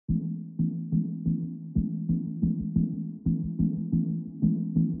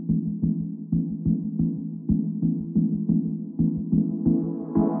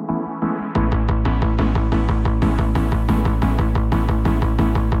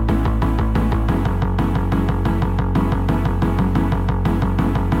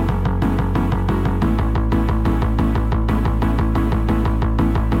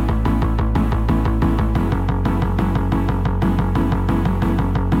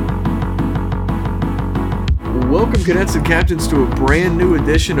Welcome, cadets and captains, to a brand new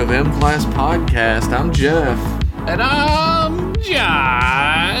edition of M Class Podcast. I'm Jeff. And I'm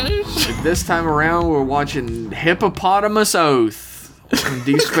Josh. And this time around, we're watching Hippopotamus Oath from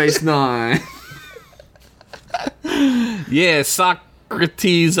Deep Space Nine. Yeah,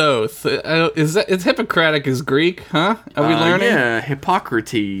 Socrates Oath. It's Hippocratic is Greek, huh? Are we learning? Yeah,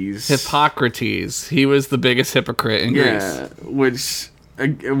 Hippocrates. Hippocrates. He was the biggest hypocrite in Greece. Yeah, which...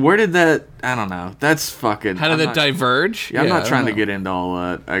 where did that... I don't know. That's fucking... How did it diverge? Yeah, I'm not trying to get into all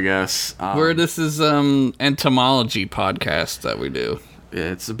that, I guess. This is entomology podcast that we do. Yeah,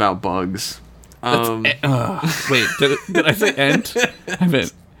 it's about bugs. Wait, did I say ent? I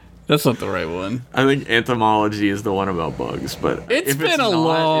meant... That's not the right one. I think entomology is the one about bugs, but it's been a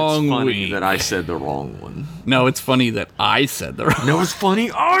long it's funny week that I said the wrong one. No, it's funny that I said the wrong. No, it's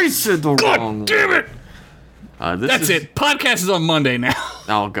funny I said the wrong one. Damn it! That's it. Podcast is on Monday now.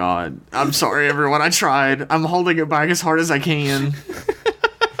 Oh, God. I'm sorry, everyone. I tried. I'm holding it back as hard as I can.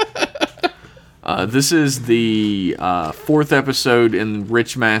 This is the fourth episode in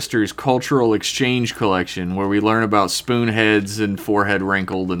Rich Master's Cultural Exchange Collection, where we learn about spoonheads and forehead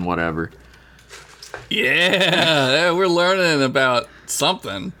wrinkled and whatever. Yeah, we're learning about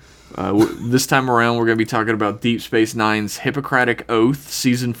something. This time around, we're going to be talking about Deep Space Nine's Hippocratic Oath,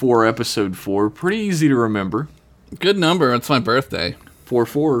 Season 4, Episode 4. Pretty easy to remember. Good number. It's my birthday.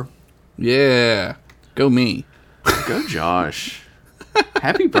 4-4. Yeah. Go me. Go Josh.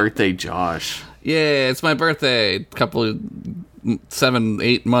 Happy birthday, Josh. Yeah, it's my birthday. Couple of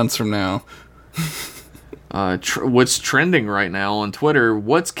 7-8 months from now. What's trending right now on Twitter?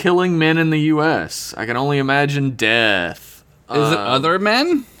 What's killing men in the U.S.? I can only imagine death. Is it other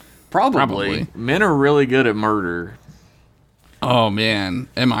men? Probably. Men are really good at murder. Oh, man.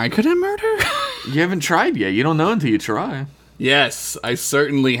 Am I good at murder? You haven't tried yet. You don't know until you try. Yes, I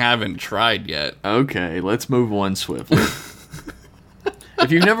certainly haven't tried yet. Okay, let's move on swiftly.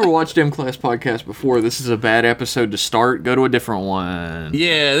 If you've never watched M Class Podcast before, this is a bad episode to start. Go to a different one.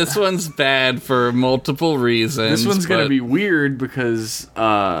 Yeah, this one's bad for multiple reasons. This one's going to be weird because,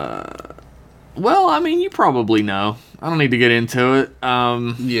 well, I mean, you probably know. I don't need to get into it.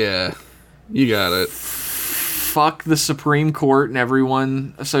 Yeah, you got it. Fuck the Supreme Court and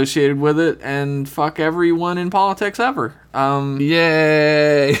everyone associated with it, and fuck everyone in politics ever.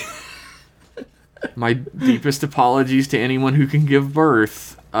 Yay! My deepest apologies to anyone who can give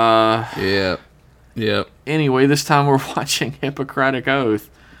birth. Yep. Anyway, this time we're watching Hippocratic Oath,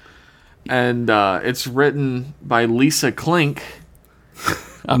 and it's written by Lisa Klink.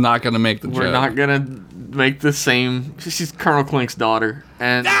 I'm not gonna make the joke. We're not gonna make the same. She's Colonel Klink's daughter,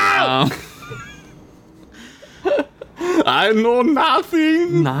 and I know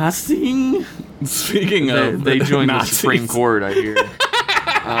nothing. Nothing. Speaking of, they joined Nazis. the Supreme Court, I hear.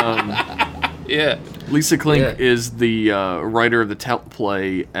 Yeah. Lisa Klink is the writer of the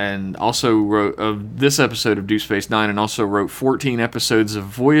teleplay and also wrote of this episode of Deep Space Nine, and also wrote 14 episodes of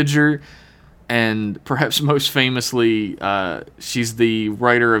Voyager. And perhaps most famously, she's the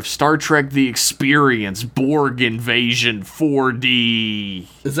writer of Star Trek The Experience, Borg Invasion 4D.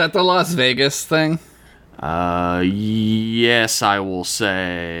 Is that the Las Vegas thing? Yes, I will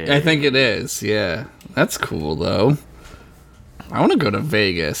say. I think it is, yeah. That's cool, though. I want to go to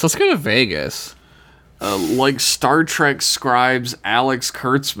Vegas. Let's go to Vegas. Like Star Trek scribes Alex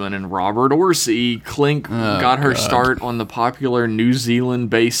Kurtzman and Robert Orci, Klink got her start on the popular New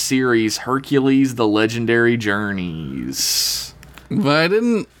Zealand-based series Hercules: The Legendary Journeys. Why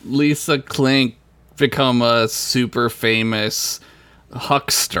didn't Lisa Klink become a super famous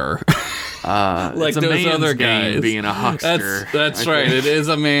huckster? Like those other guys. Being a huckster. That's right. It is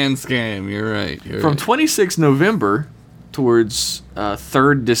a man's game. You're right. From 26 November towards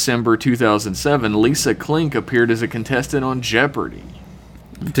 3rd December 2007, Lisa Klink appeared as a contestant on Jeopardy!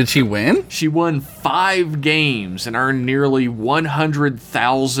 Did she win? She won 5 games and earned nearly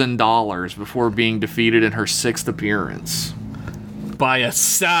 $100,000 before being defeated in her 6th appearance. By a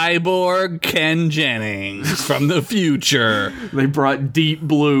cyborg Ken Jennings from the future. They brought Deep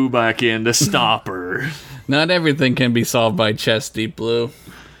Blue back in to stop her. Not everything can be solved by chess, Deep Blue.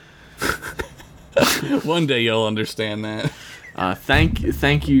 One day you'll understand that.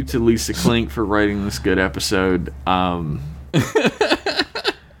 Thank you to Lisa Klink for writing this good episode.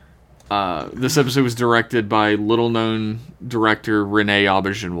 This episode was directed by little-known director Rene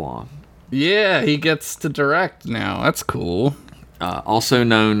Auberjonois. Yeah, he gets to direct now. That's cool. Also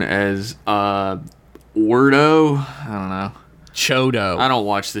known as Ordo. I don't know. Chodo. I don't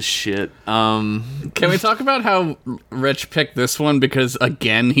watch this shit. Can we talk about how Rich picked this one because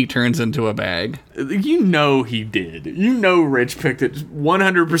again he turns into a bag? You know he did. You know Rich picked it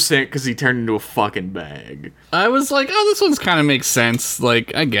 100% because he turned into a fucking bag. I was like, oh, this one's kind of makes sense.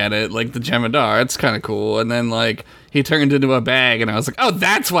 Like, I get it. Like the Jem'Hadar, it's kind of cool. And then like he turned into a bag, and I was like, oh,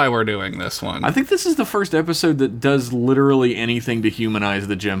 that's why we're doing this one. I think this is the first episode that does literally anything to humanize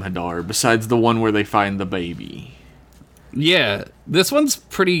the Jem'Hadar, besides the one where they find the baby. Yeah, this one's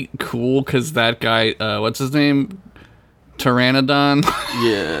pretty cool because that guy, what's his name? Pteranodon?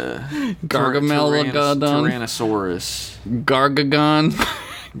 Yeah. Gargamelodon? Tyrannosaurus. Gargagon?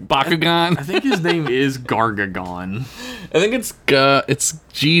 Bakugan? I think his name is Gargagon. I think it's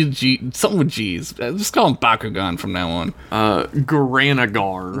G, something with G's. Just call him Bakugan from now on.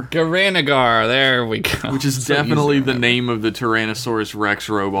 Garanagar. Garanagar, there we go. Which is definitely the name of the Tyrannosaurus Rex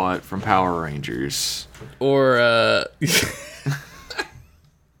robot from Power Rangers. Or, I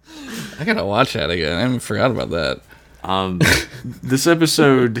gotta watch that again. I haven't forgot about that. This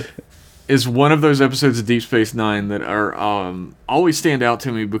episode is one of those episodes of Deep Space Nine that are always stand out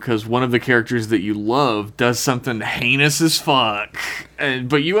to me because one of the characters that you love does something heinous as fuck,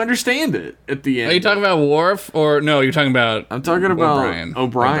 but you understand it at the end. Are you talking about Worf, or no? You're talking about I'm talking about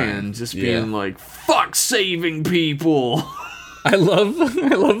O'Brien just being like, "Fuck saving people." I love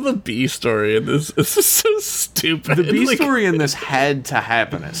the B story in this. This is so stupid. The B story in this had to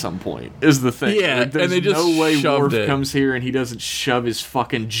happen at some point, is the thing. Yeah, like, there's and they just no way shoved Worf it. comes here and he doesn't shove his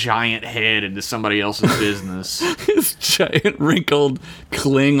fucking giant head into somebody else's business. His giant wrinkled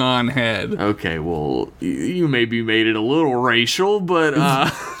Klingon head. Okay, well, you maybe made it a little racial, but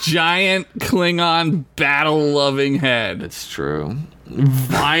Giant Klingon battle-loving head. it's true.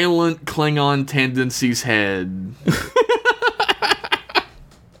 Violent Klingon tendencies head.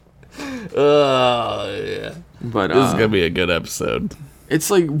 Oh, yeah. But This is gonna be a good episode. it's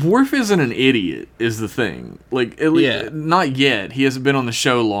like Worf isn't an idiot, is the thing. Like, at least not yet. He hasn't been on the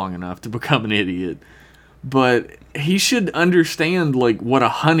show long enough to become an idiot. But he should understand like what a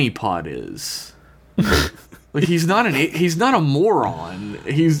honeypot is. Like he's not a moron.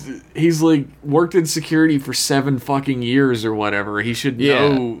 He's like worked in security for 7 fucking years or whatever. He should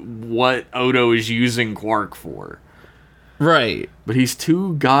know what Odo is using Quark for. Right. But he's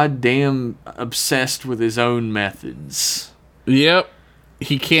too goddamn obsessed with his own methods. Yep.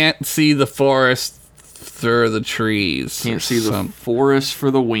 He can't see the forest through the trees. Can't see the forest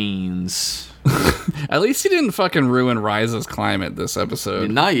for the weens. At least he didn't fucking ruin Rise's climate this episode.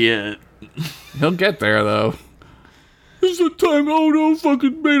 Not yet. He'll get there, though. This is the time Odo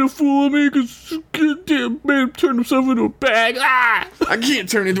fucking made a fool of me because goddamn man turned himself into a bag. Ah! I can't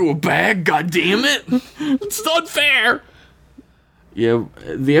turn into a bag, goddammit! It's unfair! Yeah,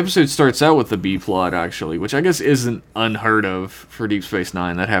 the episode starts out with the B-plot, actually, which I guess isn't unheard of for Deep Space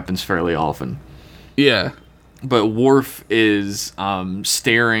Nine. That happens fairly often. Yeah. But Worf is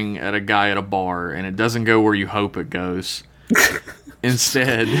staring at a guy at a bar, and it doesn't go where you hope it goes.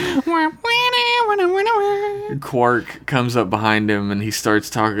 Instead, Quark comes up behind him, and he starts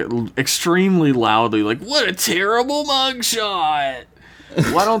talking extremely loudly, like, "What a terrible mugshot!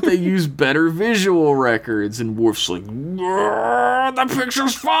 Why don't they use better visual records?" And Worf's like, "The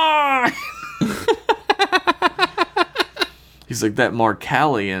picture's fine!" He's like, that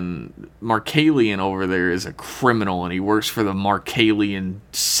Markalian over there is a criminal, and he works for the Markalian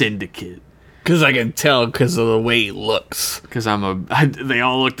Syndicate. Because I can tell because of the way he looks. Because they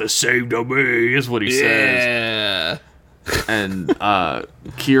all look the same to me, is what he says. And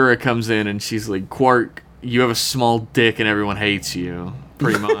Kira comes in, and she's like, "Quark, you have a small dick, and everyone hates you."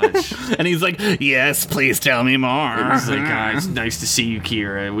 Pretty much. And he's like, "Yes, please tell me more." And he's like, "It's nice to see you,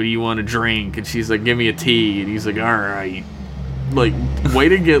 Kira. What do you want to drink?" And she's like, "Give me a tea." And he's like, "All right." Like, way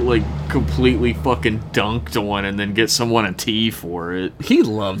to get, like, completely fucking dunked on and then get someone a tea for it. He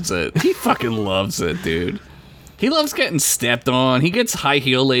loves it. He fucking loves it, dude. He loves getting stepped on. He gets high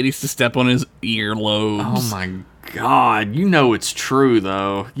heel ladies to step on his earlobes. Oh my god. You know it's true,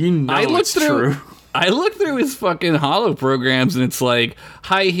 though. You know it's true. I looked through his fucking holo programs, and it's like,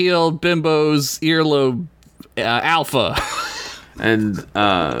 high heel bimbos earlobe alpha. And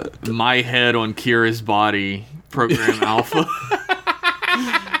my head on Kira's body program alpha.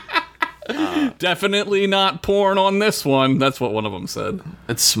 Definitely not porn on this one. That's what one of them said.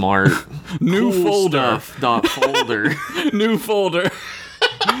 That's smart. New Cool folder. folder. New folder.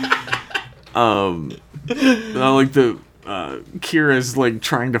 I like the Kira's like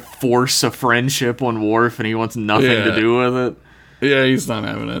trying to force a friendship on Worf, and he wants nothing to do with it. Yeah, he's not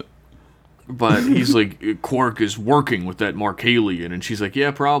having it. But he's like, "Quark is working with that Markalian," and she's like,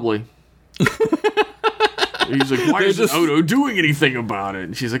 "Yeah, probably." He's like, why isn't Odo doing anything about it?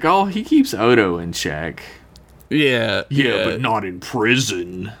 And she's like, oh, he keeps Odo in check. Yeah. Yeah, but not in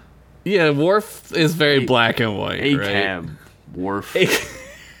prison. Yeah, Worf is very black and white, right? ACAB, Worf.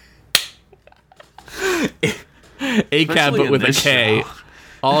 ACAB, but with a K. Show.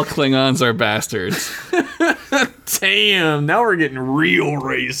 All Klingons are bastards. Damn, now we're getting real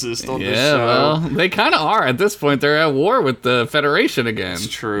racist on this show. Well, they kind of are. At this point, they're at war with the Federation again. It's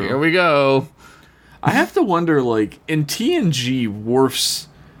true. Here we go. I have to wonder, like, in TNG, Worf's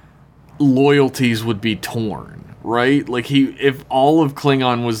loyalties would be torn, right? Like, if all of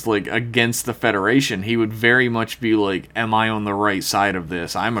Klingon was, like, against the Federation, he would very much be like, am I on the right side of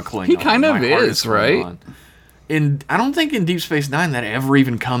this? I'm a Klingon. He kind of is, right? I don't think in Deep Space Nine that ever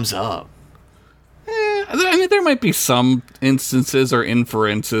even comes up. I mean, there might be some instances or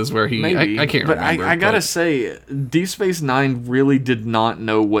inferences where he... Maybe, I can't remember. I gotta say, Deep Space Nine really did not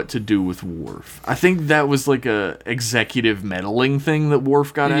know what to do with Worf. I think that was like a executive meddling thing that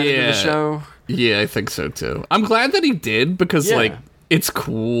Worf got out of the show. Yeah, I think so too. I'm glad that he did, because like, it's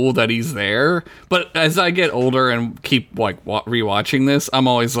cool that he's there. But as I get older and keep like rewatching this, I'm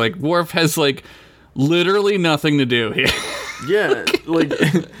always like, Worf has like literally nothing to do here. Yeah, like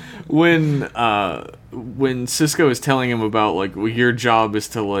when Sisko is telling him about like, well, your job is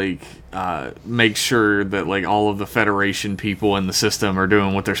to like make sure that like all of the Federation people in the system are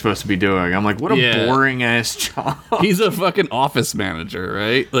doing what they're supposed to be doing. I'm like, what a boring ass job. He's a fucking office manager,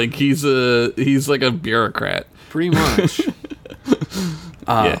 right? Like he's like a bureaucrat. Pretty much.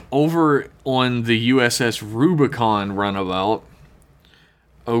 Over on the USS Rubicon runabout,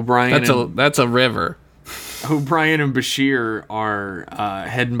 O'Brien. That's a river. O'Brien and Bashir are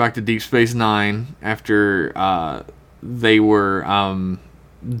heading back to Deep Space Nine after they were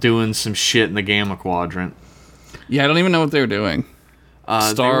doing some shit in the Gamma Quadrant. Yeah, I don't even know what they were doing.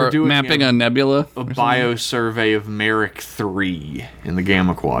 They were doing mapping a nebula? A biosurvey of Merrick 3 in the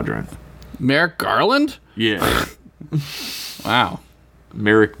Gamma Quadrant. Merrick Garland? Yeah. Wow.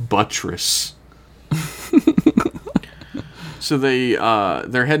 Merrick Buttress. So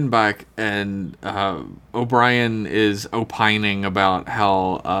they're heading back, and O'Brien is opining about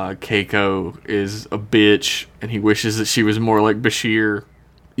how Keiko is a bitch, and he wishes that she was more like Bashir.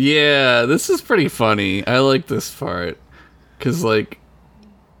 Yeah, this is pretty funny. I like this part, because like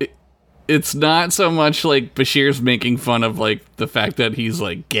it's not so much like Bashir's making fun of like the fact that he's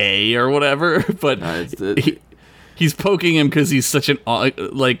like gay or whatever, but he's poking him because he's such an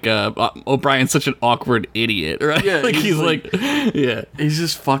O'Brien's such an awkward idiot, right? Yeah, like he's he's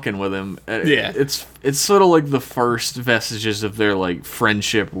just fucking with him. Yeah, it's sort of like the first vestiges of their like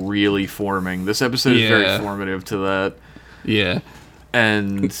friendship really forming. This episode is very formative to that. Yeah,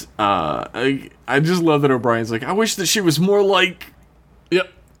 and I just love that O'Brien's like, I wish that she was more like. Yep,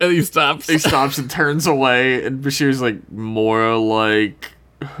 and he stops. He stops and turns away, and Bashir's like, more like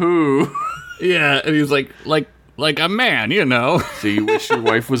who? Yeah, and he's like a man, you know. So you wish your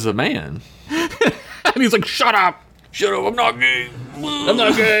wife was a man. And he's like, shut up, I'm not gay. I'm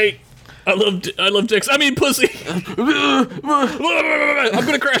not gay. I love dicks. I mean pussy. I'm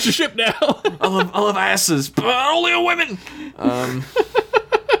gonna crash the ship now. I love asses, but only on women.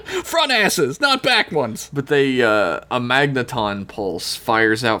 Front asses, not back ones. But a magneton pulse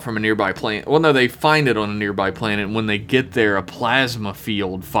fires out from a nearby planet. Well, no, they find it on a nearby planet. And when they get there, a plasma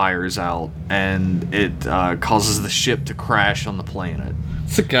field fires out, and it causes the ship to crash on the planet.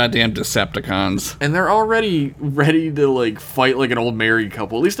 It's the goddamn Decepticons. And they're already ready to, like, fight like an old married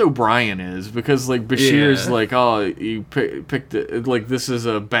couple. At least O'Brien is, because, like, Bashir's like, oh, you picked it. Like, this is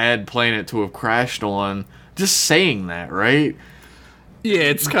a bad planet to have crashed on. Just saying that, right? Yeah,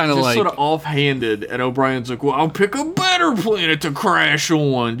 it's kind of like... sort of offhanded, and O'Brien's like, well, I'll pick a better planet to crash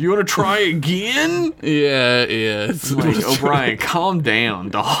on. Do you want to try again? Yeah. It's like, O'Brien, calm down,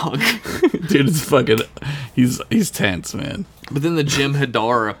 dog. Dude, it's fucking... He's tense, man. But then the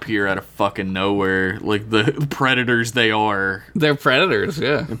Jem'Hadar appear out of fucking nowhere, like the predators they are. They're predators,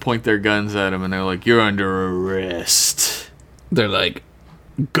 yeah. And point their guns at him, and they're like, you're under arrest. They're like...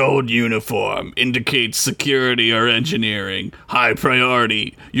 Gold uniform indicates security or engineering. High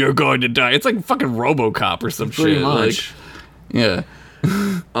priority. You're going to die. It's like fucking RoboCop or some Pretty shit. much. Like, yeah.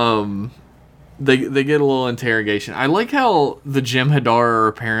 They get a little interrogation. I like how the Jem'Hadar are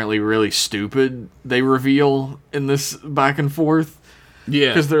apparently really stupid. They reveal in this back and forth. Yeah.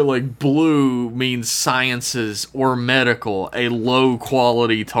 Because they're like, blue means sciences or medical, a low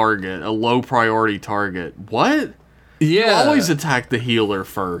quality target, a low priority target. What? Yeah. You always attack the healer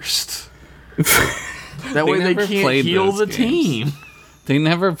first. That way they can't heal the team. They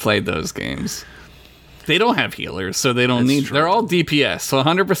never played those games. they don't have healers, so they don't That's need. true. They're all DPS, so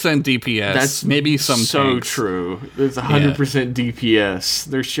 100% DPS. That's maybe some so tanks. true. There's 100% DPS.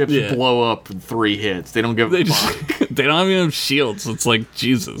 Their ships Yeah. blow up in 3 hits. They don't give They a just fuck. they don't even have shields. It's like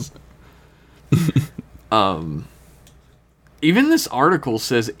Jesus. Even this article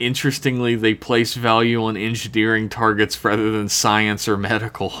says, interestingly, they place value on engineering targets rather than science or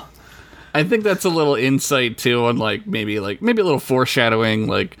medical. I think that's a little insight too on maybe a little foreshadowing.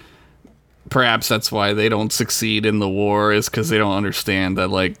 Like perhaps that's why they don't succeed in the war is because they don't understand that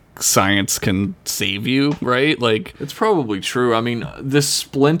like science can save you, right? Like It's probably true. I mean, this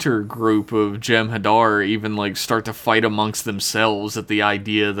splinter group of Jem'Hadar even like start to fight amongst themselves at the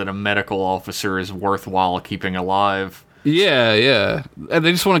idea that a medical officer is worthwhile keeping alive. yeah, and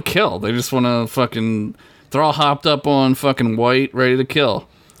they just want to kill. They just want to fucking. They're all hopped up on fucking white, ready to kill.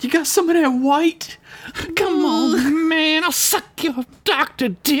 You got some of that white? Come on, man! I'll suck your Dr.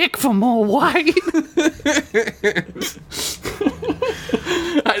 Dick for more white.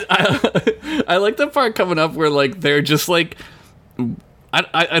 I like the part coming up where like they're just like.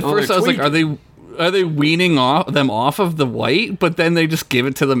 At first I was like, are they weaning them off of the white? But then they just give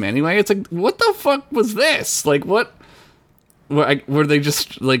it to them anyway. It's like, what the fuck was this? Like, what? Were they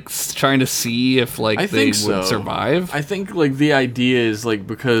just like trying to see if like I they think would so. survive? I think like the idea is like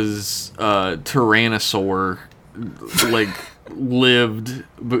because Tyrannosaur like lived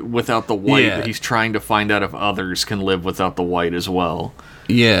without the white, Yeah. but he's trying to find out if others can live without the white as well.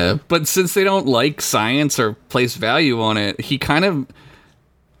 Yeah, but since they don't like science or place value on it, he kind of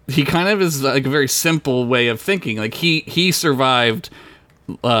is like a very simple way of thinking. Like he survived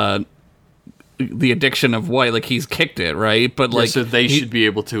the addiction of white, like he's kicked it, right? But like So they should be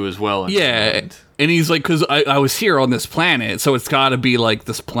able to as well. in the yeah, end. and he's like, because I was here on this planet, so it's got to be like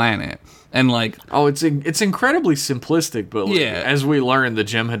this planet, and like Oh, it's incredibly simplistic, but like, Yeah. as we learn, the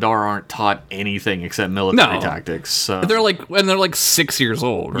Jem'Hadar aren't taught anything except military No. tactics. So they're like 6 years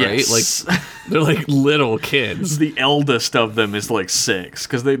old, right? Yes. Like they're like little kids. the eldest of them is like 6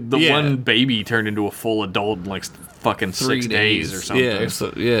 because the Yeah. one baby turned into a full adult in like fucking 6 days or something.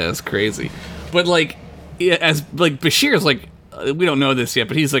 Yeah, it's crazy. But like, yeah, as like Bashir's like, we don't know this yet,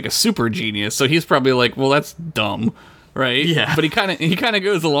 but he's like a super genius, so he's probably like, well, that's dumb, right? Yeah. But he kind of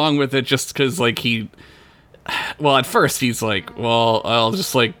goes along with it just because like well, at first he's like, well, I'll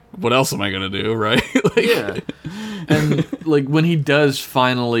just like, what else am I gonna do, right? Like, Yeah. And like when he does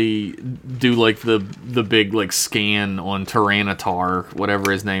finally do like the big like scan on Tyranitar,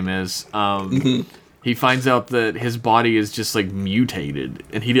 whatever his name is, he finds out that his body is just like mutated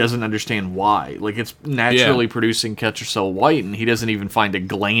and he doesn't understand why. Like it's naturally producing Ketracel white and he doesn't even find a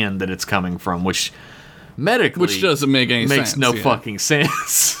gland that it's coming from, which medically which doesn't make any sense. makes no yeah. fucking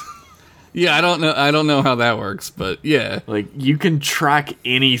sense. Yeah, I don't know how that works, but yeah. Like you can track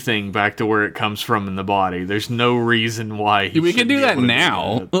anything back to where it comes from in the body. There's no reason why We can do that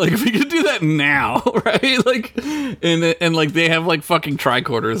now. Like we could do that now, right? Like and like they have like fucking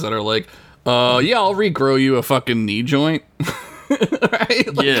tricorders that are like, yeah, I'll regrow you a fucking knee joint. Right?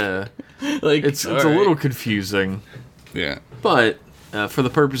 Like, Yeah. Like It's a all right. little confusing, Yeah. but for the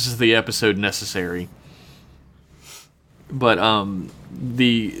purposes of the episode, necessary. But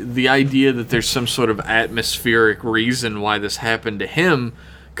the idea that there's some sort of atmospheric reason why this happened to him,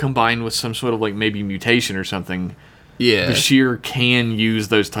 combined with some sort of like maybe mutation or something, Yeah. Bashir can use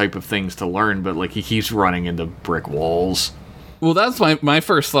those type of things to learn, but like he keeps running into brick walls. Well, that's my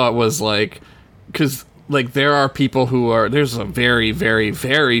first thought was like, because like there are people there's a very, very,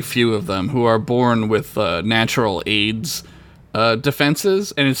 very few of them who are born with natural AIDS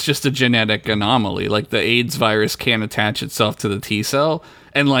defenses, and it's just a genetic anomaly. Like the AIDS virus can't attach itself to the T cell,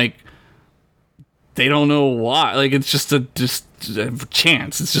 and like they don't know why. Like it's just a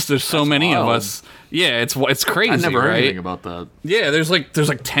chance. It's just there's so That's many of wild. us. Yeah, it's crazy. I never heard right? anything about that. Yeah, there's like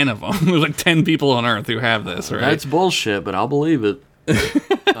 10 of them. There's like 10 people on Earth who have this, right? That's bullshit, but I'll believe it.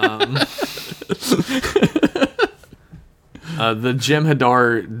 The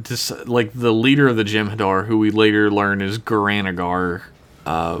Jem'Hadar, like the leader of the Jem'Hadar, who we later learn is Garanagar,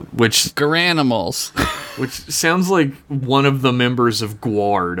 which Garanimals. sounds like one of the members of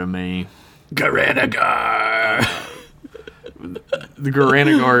Gwar to me. Garanagar. The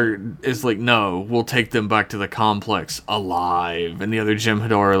Garanagar is like, no, we'll take them back to the complex alive, and the other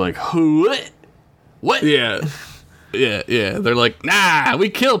Jem'Hadar are like, who? What? Yeah. Yeah. They're like, nah, we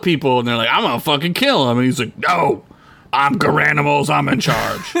kill people. And they're like, I'm gonna fucking kill him. And he's like, no, I'm Garanimals, I'm in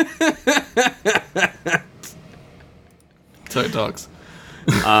charge. That's how he talks.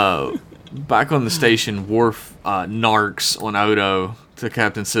 Back on the station, Worf narcs on Odo to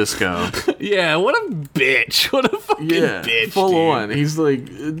Captain Sisko. Yeah, what a bitch. What a fucking bitch, full dude. on. He's like,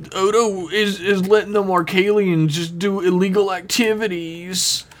 Odo is letting the Markalians just do illegal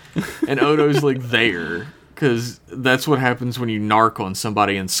activities. And Odo's like there. Because that's what happens when you narc on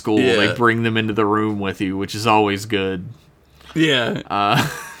somebody in school. Yeah. They bring them into the room with you, which is always good. Yeah.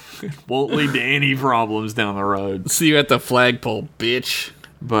 Won't lead to any problems down the road. See you at the flagpole, bitch.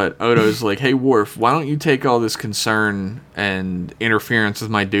 But But Odo's like, hey, Worf, why don't you take all this concern and interference with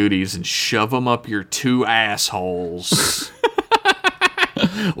my duties and shove them up your two assholes?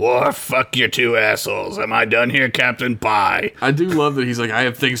 War, fuck your two assholes. Am I done here, Captain? Bye. I do love that he's like, I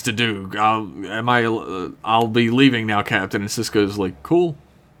have things to do. I'll be leaving now, Captain. And Sisko's like, cool.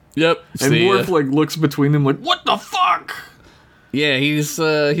 Yep. And See ya. Worf like looks between them like, what the fuck? Yeah, he's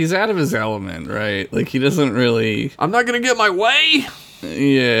out of his element, right? Like, he doesn't really... I'm not gonna get my way.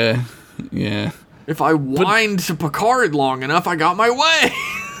 Yeah. If I whined to Picard long enough, I got my way.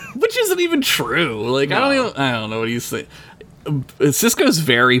 Which isn't even true. Like, No. I don't know what he's saying. Sisko's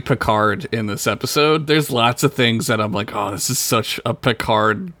very Picard in this episode. There's lots of things that I'm like, oh, this is such a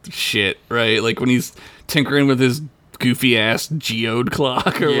Picard shit, right? Like when he's tinkering with his goofy ass geode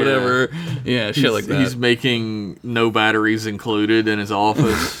clock or Yeah. whatever. Yeah, shit like that. He's making no batteries included in his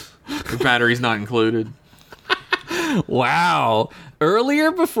office. The batteries not included. Wow.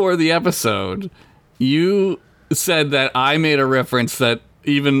 Earlier before the episode, you said that I made a reference that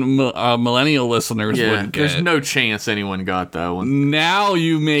even millennial listeners Yeah, wouldn't get. there's no chance anyone got that one. Now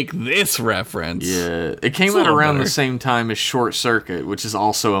you make this reference. Yeah, it came It's a out little around better. the same time as Short Circuit, which is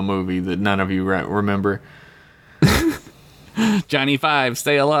also a movie that none of you remember. Johnny Five,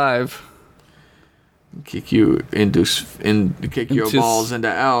 stay alive. Kick you kick your Into balls into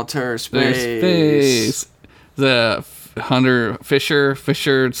outer There's space. space. The Hunter Fisher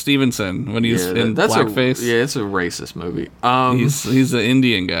Stevenson when he's in blackface. Yeah, it's a racist movie. He's an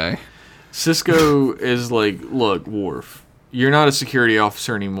Indian guy. Cisco is like, look, Worf, you're not a security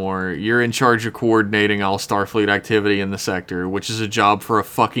officer anymore. You're in charge of coordinating all Starfleet activity in the sector, which is a job for a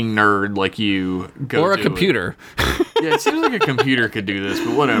fucking nerd like you. Go Or a do computer. It. Yeah, it seems like a computer could do this,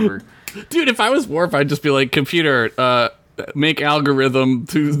 but whatever. Dude, if I was Worf, I'd just be like, computer, make algorithm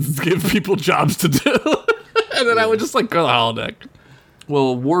to give people jobs to do. And then I would just like go to the holodeck.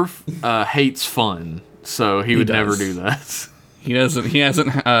 Well, Worf hates fun, so he would never does. do that. He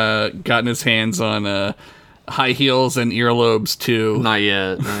hasn't gotten his hands on high heels and earlobes too. Not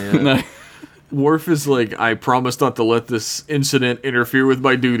yet. No. Worf is like, I promise not to let this incident interfere with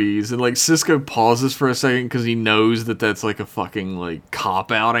my duties. And like Sisko pauses for a second because he knows that that's like a fucking like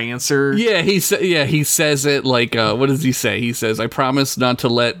cop out answer. Yeah, he says it like what does he say? He says, "I promise not to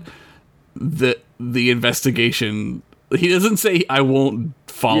let the investigation." He doesn't say I won't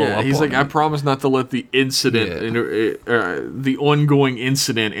follow up. He's on like, it. I promise not to let the incident, the ongoing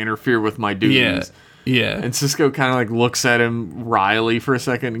incident, interfere with my duties. Yeah. And Sisko kind of like looks at him wryly for a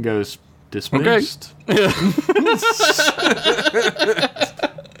second and goes, dismissed. Yeah.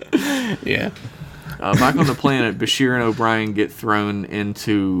 Back on the planet, Bashir and O'Brien get thrown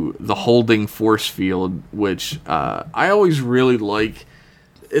into the holding force field, which I always really like.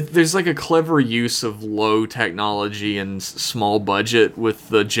 There's like a clever use of low technology and small budget with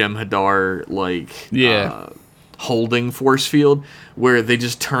the Jem'Hadar holding force field, where they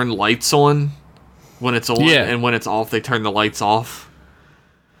just turn lights on when it's on, and when it's off, they turn the lights off.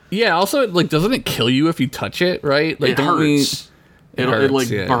 Yeah, also, like, doesn't it kill you if you touch it, right? Like, It hurts. It hurts,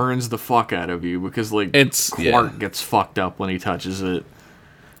 burns the fuck out of you because like Quark gets fucked up when he touches it.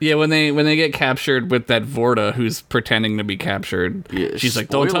 Yeah, when they get captured with that Vorta who's pretending to be captured, Yeah, she's like,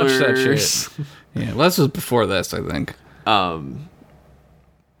 "Don't touch that shit." Yeah, well, this was before this, I think.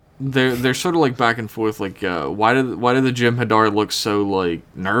 They're sort of like back and forth. Like, why do the Jem'Hadar look so like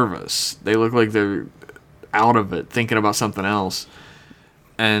nervous? They look like they're out of it, thinking about something else.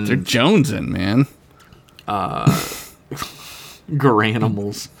 And They're jonesing, man.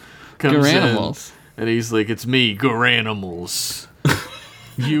 Garanimals comes Garanimals. in, and he's like, "It's me, Garanimals.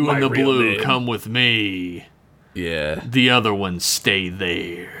 You My and the real blue name. come with me. Yeah. The other ones stay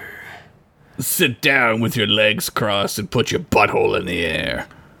there." Sit down with your legs crossed and put your butthole in the air.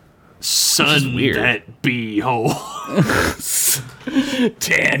 Sun weird. that beehole.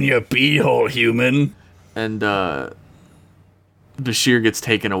 Tan your beehole, human. And Bashir gets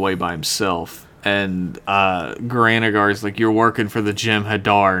taken away by himself. And Garanagar's like, "You're working for the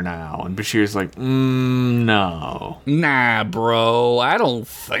Jem'Hadar now." And Bashir's like, no. Nah, bro, I don't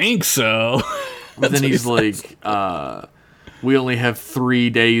think so. But then he's like, we only have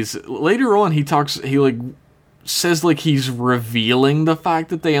 3 days. Later on, he says like he's revealing the fact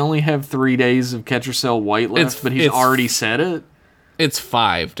that they only have 3 days of Ketracel White left, but he's already said it. it's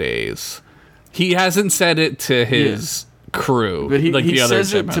 5 days. He hasn't said it to his crew, but he the other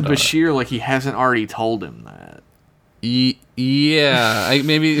says it to Jem'Hadar. Bashir like he hasn't already told him that. Yeah, I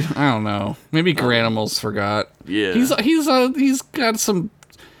don't know. Maybe Granimals forgot. Yeah, he's got some.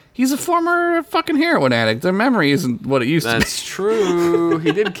 He's a former fucking heroin addict. Their memory isn't what it used to be. That's true.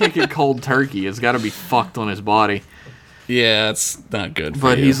 He did kick it cold turkey. It's got to be fucked on his body. Yeah, it's not good for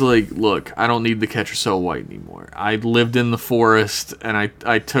But you. he's like, look, I don't need the Ketracel White anymore. I lived in the forest, and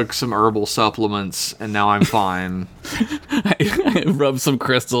I took some herbal supplements, and now I'm fine. I rubbed some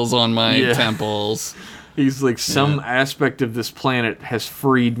crystals on my temples. He's like, some aspect of this planet has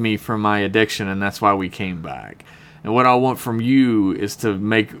freed me from my addiction, and that's why we came back. And what I want from you is to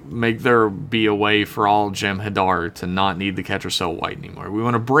make there be a way for all Jem'Hadar to not need the Ketracel White anymore. We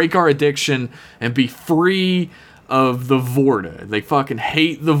want to break our addiction and be free of the Vorta. They fucking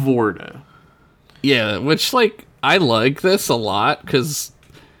hate the Vorta. Yeah, which, like, I like this a lot, because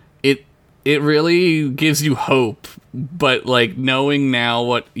it really gives you hope. But, like, knowing now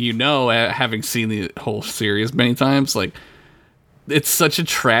what you know, having seen the whole series many times, like, it's such a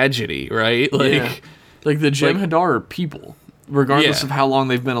tragedy, right? Like... Yeah. Like, the Jem'Hadar are people. Regardless of how long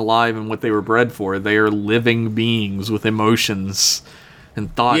they've been alive and what they were bred for, they are living beings with emotions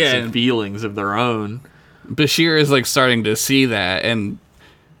and thoughts and feelings of their own. Bashir is, like, starting to see that, and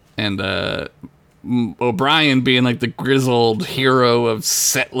O'Brien being, like, the grizzled hero of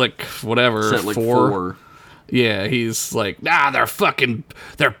Setlik, whatever, Setlik 4. Yeah, he's like, they're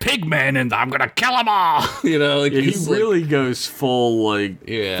pigmen, and I'm gonna kill them all. You know, like, he really goes full, like,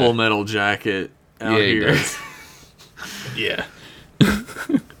 Full Metal Jacket out here. Yeah.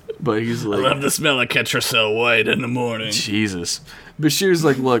 But he's like, I love the smell of Ketracel White in the morning. Jesus. Bashir's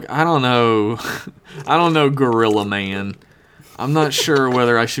like, look, I don't know, Gorilla Man. I'm not sure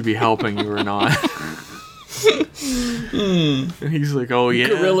whether I should be helping you or not. And he's like, oh yeah,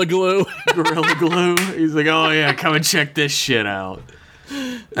 Gorilla Glue. Gorilla Glue. He's like, oh yeah, come and check this shit out.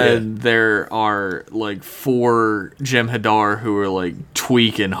 And there are like 4 Jem'Hadar who are like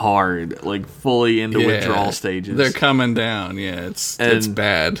tweaking hard, like fully into withdrawal stages. They're coming down. Yeah, it's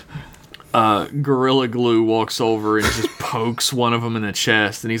bad. Gorilla Glue walks over and just pokes one of them in the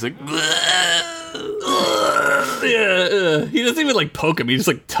chest, and he's like, he doesn't even like poke him. He just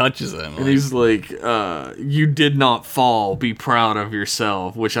like touches him. And he's like, you did not fall. Be proud of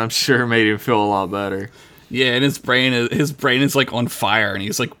yourself, which I'm sure made him feel a lot better. Yeah, and his brain is like on fire, and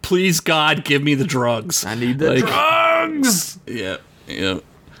he's like, please God, give me the drugs. I need the drugs. Yeah.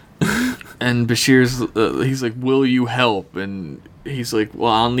 And Bashir's, he's like, will you help? And he's like,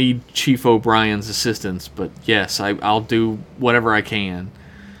 well, I'll need Chief O'Brien's assistance, but yes, I'll do whatever I can.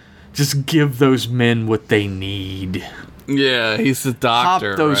 Just give those men what they need. Yeah, he's the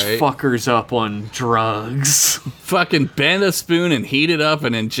doctor, Pop those right? fuckers up on drugs. Fucking bend a spoon and heat it up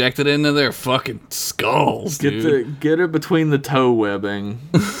and inject it into their fucking skulls, dude. Get it between the toe webbing,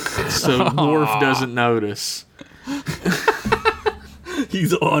 so Worf doesn't notice.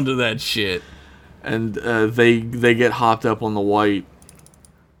 He's onto that shit. And they get hopped up on the White.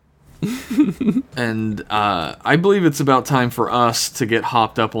 And I believe it's about time for us to get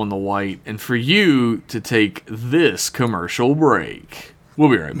hopped up on the White and for you to take this commercial break. We'll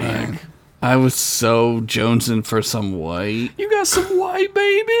be right back. Man, I was so jonesing for some White. You got some White,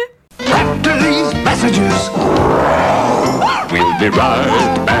 baby? After these messages, we'll be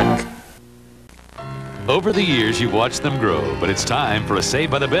right back. Over the years, you've watched them grow, but it's time for a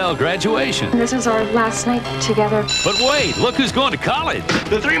Saved by the Bell graduation. This is our last night together. But wait, look who's going to college.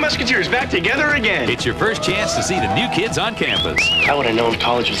 The Three Musketeers back together again. It's your first chance to see the new kids on campus. I would have known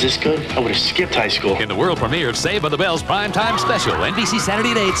college was this good. I would have skipped high school. In the world premiere of Saved by the Bell's primetime special, NBC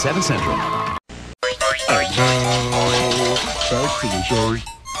Saturday at 8, 7 Central.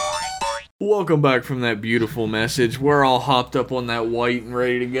 Welcome back from that beautiful message. We're all hopped up on that White and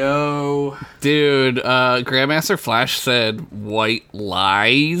ready to go. Dude, Grandmaster Flash said White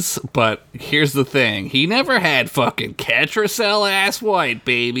lies, but here's the thing. He never had fucking Ketracel ass White,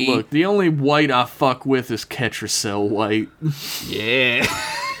 baby. Look, the only White I fuck with is Ketracel White. Yeah.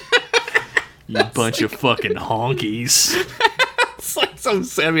 You bunch of fucking honkies. It's like some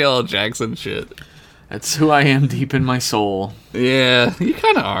Samuel L. Jackson shit. That's who I am deep in my soul. Yeah, you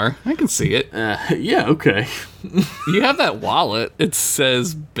kind of are. I can see it. Yeah, okay. You have that wallet. It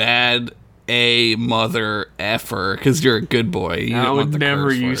says bad A mother effer because you're a good boy. You I don't want would the never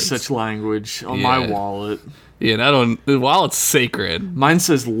curse use words. such language on my wallet. Yeah, the wallet's sacred. Mine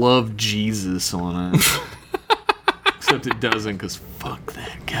says love Jesus on it. Except it doesn't because fuck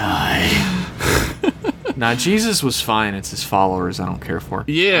that guy. Nah, Jesus was fine. It's his followers I don't care for.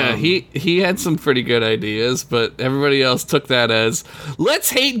 Yeah, he had some pretty good ideas, but everybody else took that as, let's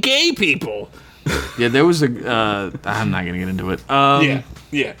hate gay people. Yeah, there was a... I'm not going to get into it. Yeah.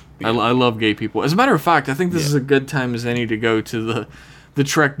 I love gay people. As a matter of fact, I think this is a good time as any to go to the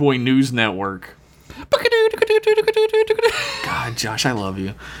Trek Boy News Network. God, Josh, I love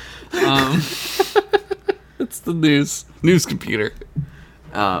you. It's the news computer.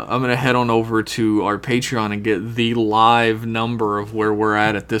 I'm going to head on over to our Patreon and get the live number of where we're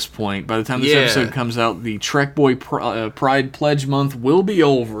at this point. By the time this episode comes out, the Trek Boy Pride Pledge Month will be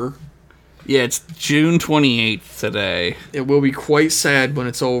over. Yeah, it's June 28th today. It will be quite sad when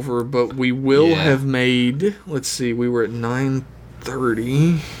it's over, but we will have made... Let's see, we were at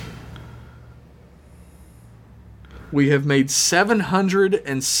 9:30. We have made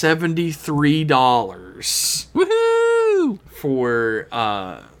 $773. Woohoo!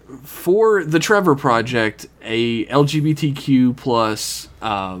 For the Trevor Project, a LGBTQ plus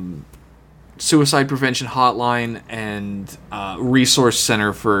suicide prevention hotline and resource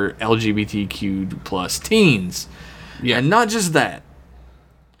center for LGBTQ plus teens. Yeah. And not just that.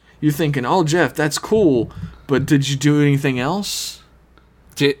 You're thinking, oh, Jeff, that's cool, but did you do anything else?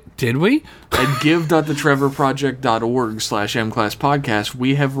 Did we? At give.thetrevorproject.org/mclasspodcast,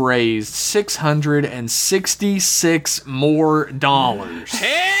 we have raised $666 more.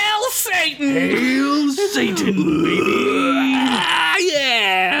 Hail Satan! Hail Satan, baby!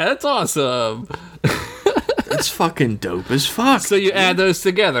 Yeah, that's awesome. That's fucking dope as fuck. So you add those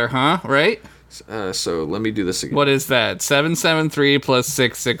together, huh? Right? So let me do this again. What is that? 773 plus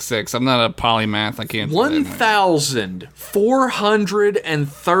 666. I'm not a polymath. I can't do that.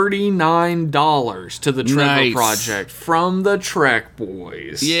 $1,439 to the Trevor Nice. Project from the Trek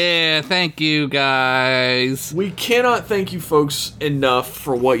Boys. Yeah, thank you guys. We cannot thank you folks enough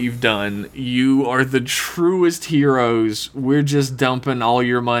for what you've done. You are the truest heroes. We're just dumping all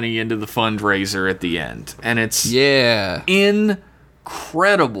your money into the fundraiser at the end. And it's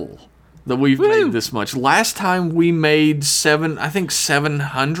incredible that we've made this much. Last time we made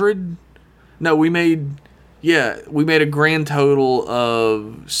 700. No, we made a grand total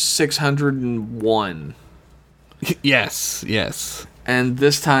of 601. Yes. And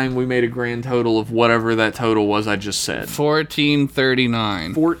this time we made a grand total of whatever that total was I just said.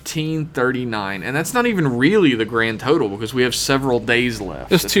 1439. 1439. And that's not even really the grand total because we have several days left.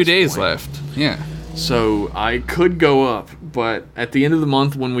 There's at 2 this days point. left. Yeah. So I could go up, but at the end of the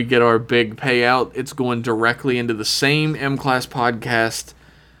month when we get our big payout, it's going directly into the same M-Class podcast,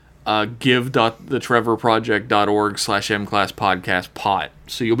 give.thetrevorproject.org/M-Class-podcast pot.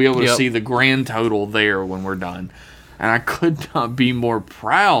 So you'll be able to see the grand total there when we're done. And I could not be more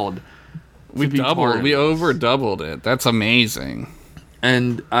proud. We over doubled it. That's amazing.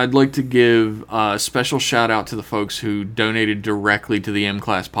 And I'd like to give a special shout out to the folks who donated directly to the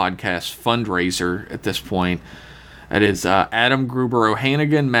M-Class Podcast fundraiser at this point. That is Adam Gruber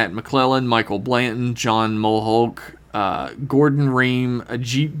O'Hannigan, Matt McClellan, Michael Blanton, John Mulholk, Gordon Ream,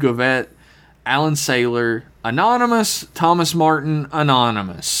 Ajit Govette, Alan Saylor, Anonymous, Thomas Martin,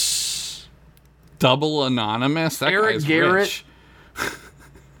 Anonymous. Double anonymous? That Eric guy's Garrett, rich.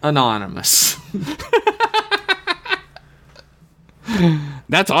 Anonymous.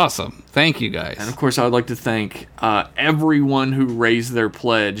 That's awesome. Thank you guys. And of course, I would like to thank everyone who raised their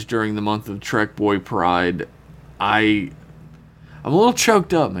pledge during the month of Trek Boy Pride. I'm a little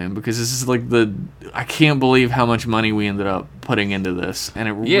choked up, man, because this is like I can't believe how much money we ended up putting into this, and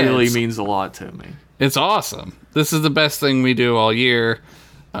it really means a lot to me. It's awesome. This is the best thing we do all year.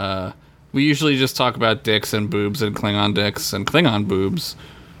 We usually just talk about dicks and boobs and Klingon dicks and Klingon boobs.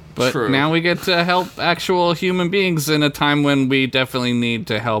 But now we get to help actual human beings in a time when we definitely need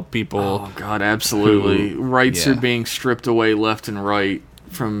to help people. Oh, God, absolutely. Rights are being stripped away left and right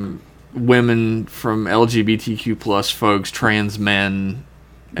from women, from LGBTQ plus folks, trans men.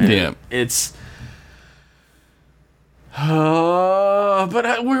 And it's...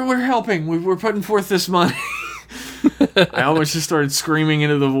 but we're helping. We're putting forth this money. I almost just started screaming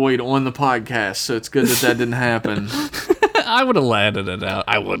into the void on the podcast, so it's good that didn't happen. I would have edited it out.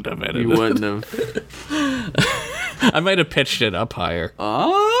 I wouldn't have edited it. You wouldn't have. I might have pitched it up higher.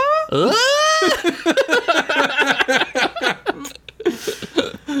 Okay,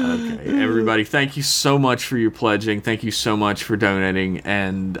 everybody, thank you so much for your pledging. Thank you so much for donating.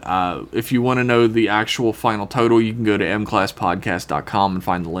 And if you want to know the actual final total, you can go to mclasspodcast.com and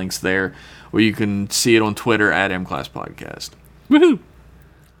find the links there. Or you can see it on Twitter at mclasspodcast. Woohoo!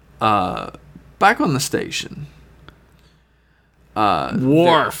 Back on the station.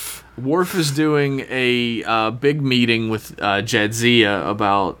 Worf. Worf is doing a big meeting with Jadzia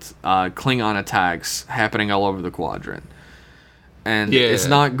about Klingon attacks happening all over the quadrant. And it's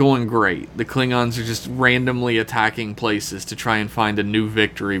not going great. The Klingons are just randomly attacking places to try and find a new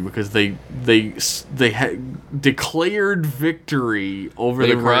victory because they declared victory over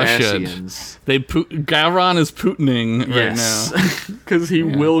the Cardassians. Gowron is Putining right now. Because he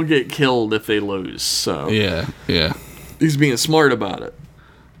will get killed if they lose. So Yeah. he's being smart about it.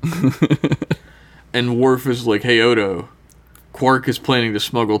 And Worf is like, hey, Odo, Quark is planning to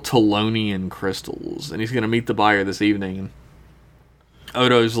smuggle Telonian crystals, and he's going to meet the buyer this evening.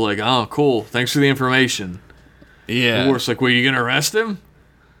 Odo's like, oh, cool, thanks for the information. Yeah. And Worf's like, well, you going to arrest him?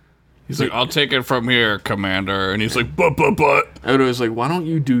 He's like, I'll take it from here, Commander. And he's like, but. Odo's like, why don't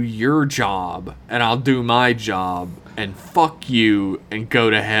you do your job, and I'll do my job, and fuck you, and go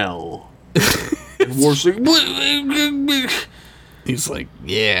to hell. And Worf's like, He's like,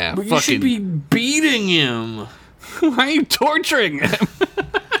 yeah, but you should be beating him. Why are you torturing him?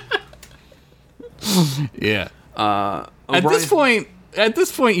 Yeah. At this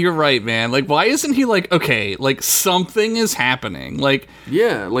point, you're right, man. Like, why isn't he like, okay, like something is happening? Like,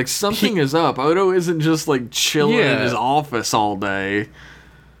 yeah, like something is up. Odo isn't just like chilling in his office all day.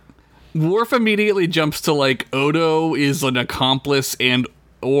 Worf immediately jumps to like Odo is an accomplice and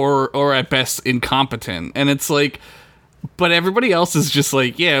or at best incompetent, and it's like, but everybody else is just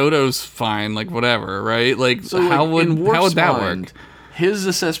like, yeah, Odo's fine, like whatever, right? Like, So how like, in would Worf's that mind, work? His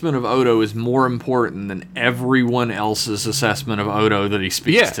assessment of Odo is more important than everyone else's assessment of Odo that he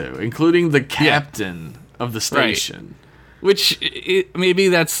speaks to, including the captain of the station. Which maybe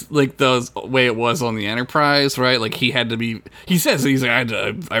that's like the way it was on the Enterprise, right? Like he had to be. He says he's like,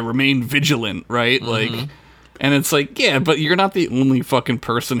 I remain vigilant, right? Mm-hmm. Like, and it's like, yeah, but you're not the only fucking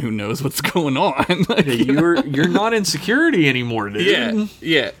person who knows what's going on. Like, You're not in security anymore, dude.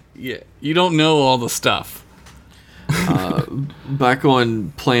 yeah. You don't know all the stuff. Back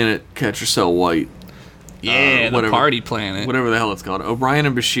on planet Catracel White. Yeah, the party planet. Whatever the hell it's called. O'Brien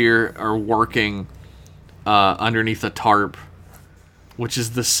and Bashir are working underneath a tarp, which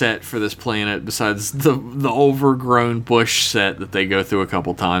is the set for this planet, besides the overgrown bush set that they go through a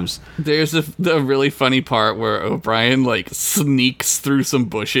couple times. There's the really funny part where O'Brien like sneaks through some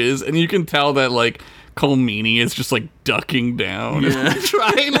bushes, and you can tell that like Colmini is just like ducking down,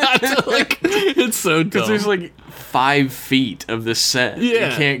 trying not to like. It's so dumb. Because there's like 5 feet of this set.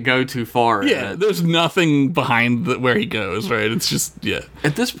 Yeah. You can't go too far. Yeah, there's nothing behind where he goes, right? It's just, yeah.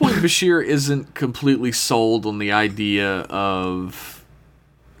 At this point, Bashir isn't completely sold on the idea of,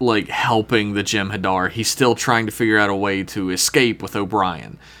 like, helping the Jem'Hadar. He's still trying to figure out a way to escape with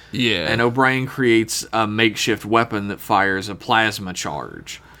O'Brien. Yeah. And O'Brien creates a makeshift weapon that fires a plasma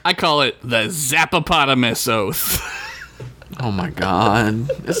charge. I call it the Zappopotamus Oath. Oh my god.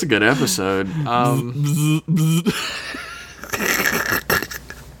 That's a good episode.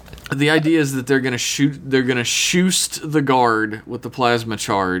 The idea is that they're gonna shoost the guard with the plasma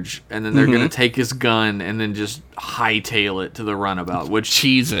charge, and then they're gonna take his gun and then just hightail it to the runabout. Which,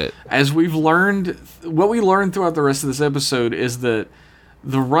 cheese it. as we've learned, what we learned throughout the rest of this episode is that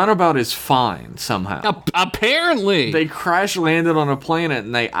the runabout is fine somehow. Apparently. They crash landed on a planet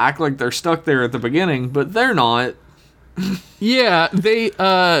and they act like they're stuck there at the beginning, but they're not. Yeah, they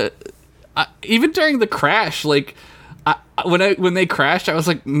even during the crash, like when they crashed, I was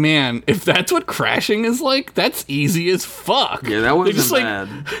like, man, if that's what crashing is like, that's easy as fuck. Yeah, that wasn't they just, bad.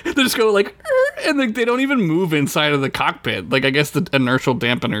 They just go like, and like they don't even move inside of the cockpit. Like I guess the inertial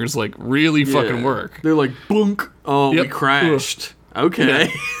dampeners like really fucking work. They're like, boonk. Oh, Yep. we crashed.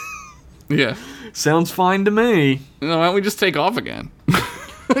 Okay. Yeah. Sounds fine to me. Why don't we just take off again?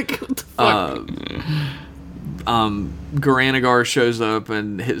 Like, what the fuck? Garanagar shows up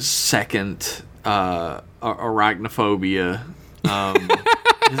and his second arachnophobia.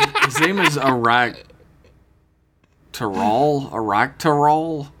 His name is Aractarol.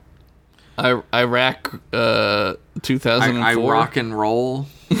 Iraq 2004. I rock and roll.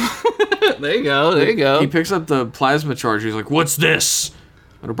 There you go. He picks up the plasma charge. He's like, "What's this?"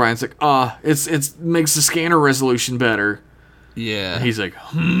 And O'Brien's like, it's makes the scanner resolution better." Yeah. And he's like,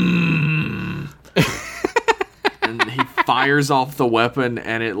 And he fires off the weapon,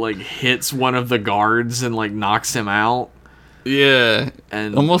 and it like hits one of the guards and like knocks him out. Yeah.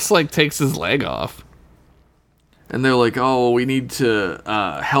 And Almost like takes his leg off. And they're like, "Oh, we need to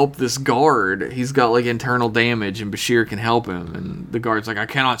help this guard. He's got like internal damage, and Bashir can help him." And the guard's like, "I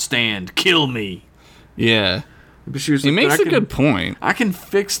cannot stand. Kill me." Yeah. Bashir's He like, makes "But a good point. I can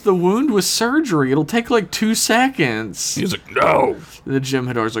fix the wound with surgery. It'll take like 2 seconds. He's like, no. The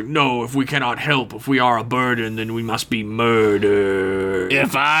Jem'Hadar's like, no, if we cannot help, if we are a burden, then we must be murdered.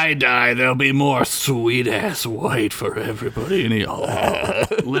 If I die, there'll be more sweet-ass white for everybody in here.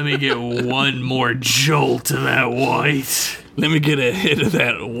 Let me get one more jolt to that white. Let me get a hit of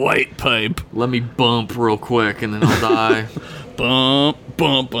that white pipe. Let me bump real quick and then I'll die. Bump,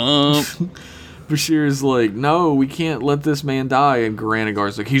 bump, bump. Bashir's like, no, we can't let this man die. And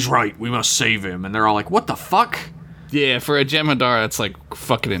Garanagar's like, he's right, we must save him. And they're all like, what the fuck? Yeah, for a Jem'Hadar, that's like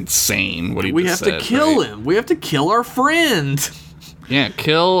fucking insane what he We just have to kill him. We have to kill our friend. Yeah,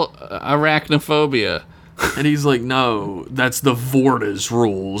 kill arachnophobia. And he's like, no, that's the Vorta's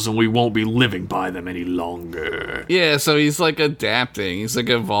rules, and we won't be living by them any longer. Yeah, so he's like adapting. He's like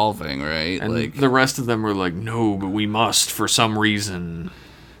evolving, right? And like the rest of them are like, no, but we must for some reason.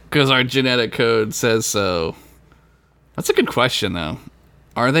 because our genetic code says so. That's a good question, though.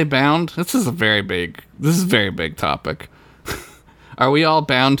 Are they bound? This is a very big topic. Are we all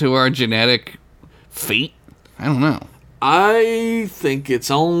bound to our genetic fate? I don't know. I think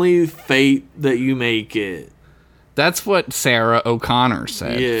it's only fate that you make it. That's what Sarah O'Connor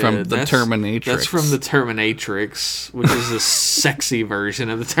said from the Terminatrix. That's from the Terminatrix, which is a sexy version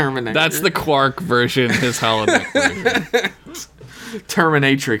of the Terminator. That's the Quark version, his holodeck version.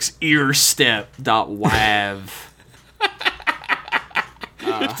 Terminatrix earstep.wav.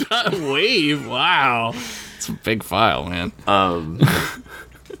 Wave, wow. It's a big file, man.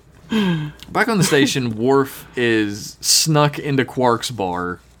 Back on the station, Worf is snuck into Quark's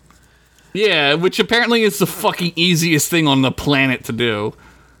bar. Yeah, which apparently is the fucking easiest thing on the planet to do.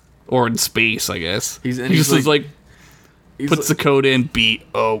 Or in space, I guess. He's just is like puts the code in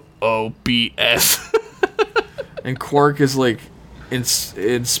BOOBS. And Quark is like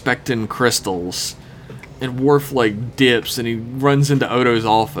inspecting crystals. And Worf like dips and he runs into Odo's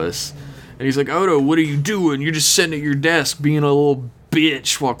office. And he's like, Odo, what are you doing? You're just sitting at your desk being a little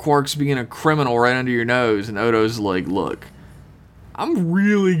bitch while Quark's being a criminal right under your nose. And Odo's like, look, I'm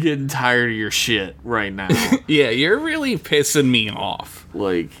really getting tired of your shit right now. Yeah, you're really pissing me off.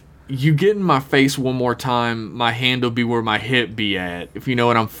 Like, you get in my face one more time, my hand will be where my hip be at, if you know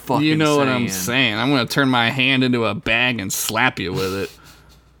what I'm fucking saying. You know what I'm saying. I'm going to turn my hand into a bag and slap you with it.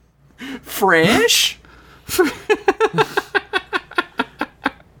 Fresh?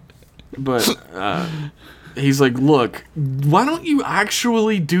 But he's like, look, why don't you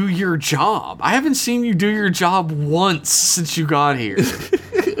actually do your job? I haven't seen you do your job once since you got here.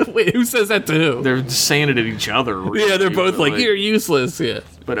 Wait, who says that to who? They're saying it at each other. Really, Yeah, they're both like, you're useless. Yeah.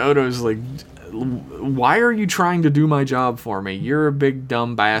 But Odo's like, why are you trying to do my job for me? You're a big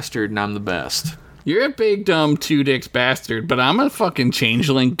dumb bastard and I'm the best. You're a big, dumb, two-dicks bastard, but I'm a fucking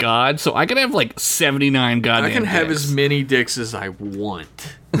changeling god, so I can have, like, 79 goddamn I can have dicks. as many dicks as I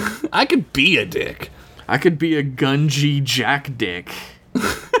want. I could be a dick. I could be a Gungy Jack Dick.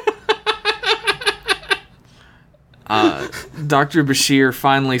 Dr. Bashir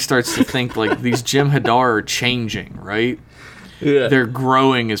finally starts to think, like, these Jem'Hadar are changing, right? Yeah. They're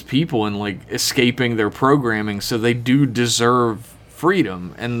growing as people and, like, escaping their programming, so they do deserve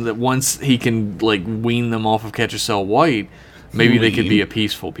freedom, and that once he can like wean them off of Ketchasel White, maybe they could be a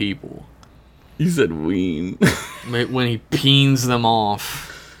peaceful people. You said wean. When he peens them off.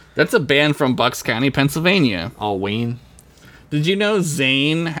 That's a band from Bucks County, Pennsylvania. Oh, wean? Did you know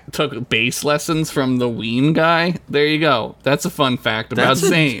Zane took bass lessons from the Ween guy? There you go. That's a fun fact about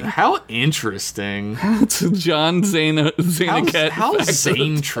Zane. How interesting. It's John Zaneaket. How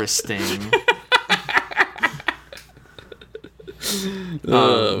Zane-tristing.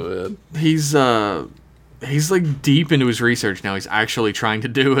 Oh, man. He's like deep into his research now. He's actually trying to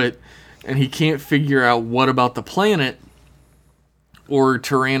do it, and he can't figure out what about the planet or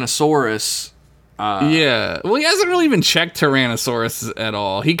Tyrannosaurus. Yeah. Well, he hasn't really even checked Tyrannosaurus at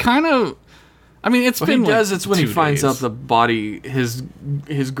all. He kind of... I mean, it's been he does. like It's when he 2 finds days. out the body, his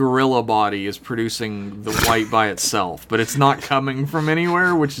gorilla body, is producing the white by itself, but it's not coming from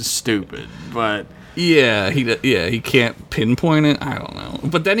anywhere, which is stupid. But Yeah, he can't pinpoint it. I don't know.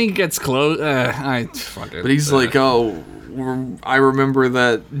 But then he gets close. Fuck it. But he's like, oh, I remember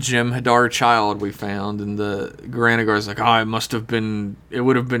that Jem'Hadar child we found, and the Garanagar's like, oh, it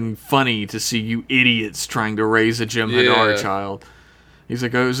would have been funny to see you idiots trying to raise a Jem'Hadar child. He's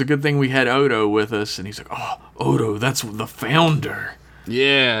like, oh, it was a good thing we had Odo with us, and he's like, oh, Odo, that's the founder.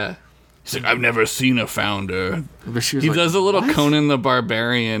 Yeah. He's like, I've never seen a founder. But she was He like, does a little "What? Conan the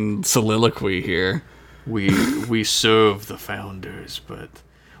Barbarian soliloquy here. We serve the founders, but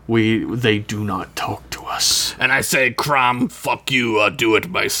they do not talk to us. And I say, Crom, fuck you, I'll do it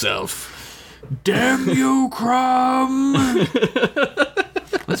myself. Damn you, Crumb!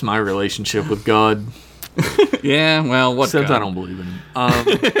 That's my relationship with God. Yeah, well, what Except God? I don't believe in him.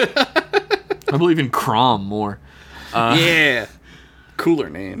 I believe in Crom more. Yeah. Cooler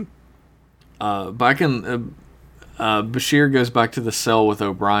name. Bashir goes back to the cell with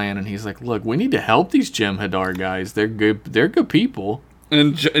O'Brien, and he's like, "Look, we need to help these Jem'Hadar guys. They're good. They're good people."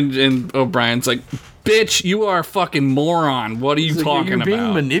 And O'Brien's like, "Bitch, you are a fucking moron. What are you He's like, talking You're being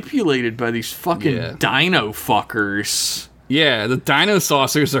about?" manipulated by these fucking Yeah. dino fuckers. Yeah, the dino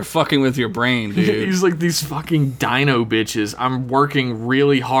saucers are fucking with your brain, dude. He's like, these fucking dino bitches. I'm working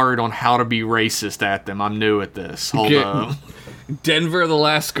really hard on how to be racist at them. I'm new at this. Hold Get- up. Denver the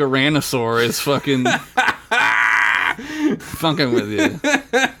last Tyrannosaur is fucking fucking with you.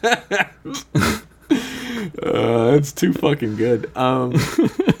 It's too fucking good.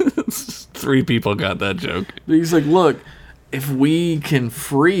 3 people got that joke. He's like, look, if we can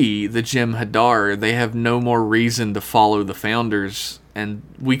free the Jem'Hadar, they have no more reason to follow the Founders, and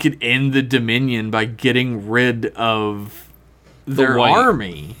we could end the Dominion by getting rid of their white.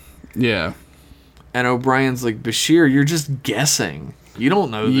 army. Yeah. And O'Brien's like, Bashir, you're just guessing. You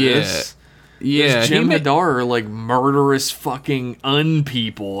don't know this. Yeah. Those he ma- Jem'Hadar are like murderous fucking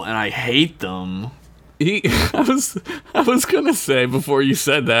unpeople, and I hate them. I was gonna say before you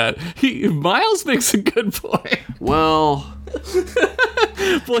said that, Miles makes a good point. Well,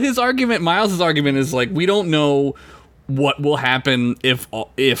 Well, Miles' argument is like, we don't know what will happen if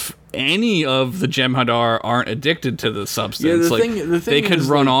any of the Jem'Hadar aren't addicted to the substance. the like, thing they could is,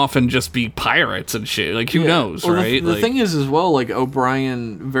 run like- off and just be pirates and shit. Like, who knows, well, right? The Like, thing is, as well, like,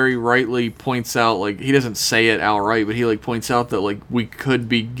 O'Brien very rightly points out, like, he doesn't say it outright, but he, like, points out that, like, we could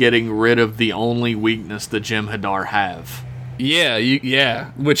be getting rid of the only weakness the Jem'Hadar have.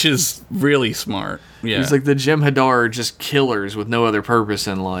 yeah, which is really smart. Yeah, He's like, the Jem'Hadar are just killers with no other purpose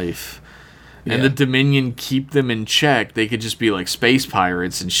in life. And Yeah. the Dominion keep them in check. They could just be like space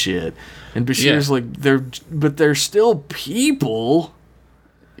pirates and shit. And Bashir's Yeah. like, they're still people.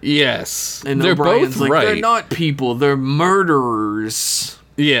 yes, And they're O'Brien's both like, right. they're not people. They're murderers.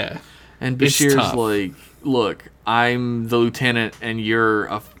 Yeah, And It's Bashir's tough. like, look, I'm the lieutenant and you're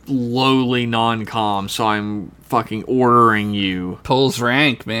a lowly non-com, so I'm fucking ordering you. pulls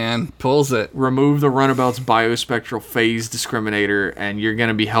rank, man, pulls it. Remove the runabout's biospectral phase discriminator, and you're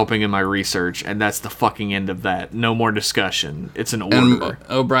gonna be helping in my research, and that's the fucking end of that. No more discussion. It's an And order.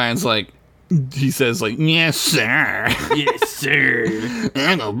 O'Brien's like, he says like, yes, sir. Yes, sir.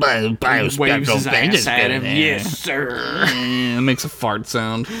 I'm gonna buy a Waves his thing. ass at him. Yes, sir. It makes a fart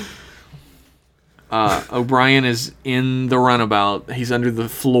sound. O'Brien is in the runabout. He's under the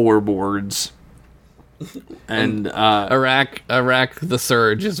floorboards. And Iraq the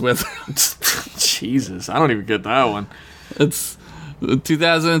Surge is with Jesus, I don't even get that one. it's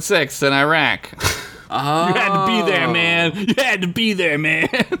 2006 in Iraq. You had to be there, man. You had to be there, man.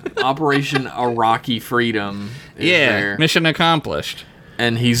 Operation Iraqi Freedom is there. Mission accomplished.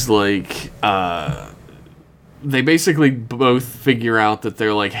 And he's like, they basically both figure out that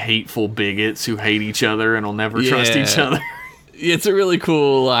they're like hateful bigots who hate each other and will never trust each Yeah. other. It's a really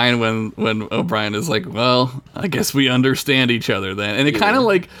cool line when O'Brien is like, well, I guess we understand each other then. And it kind of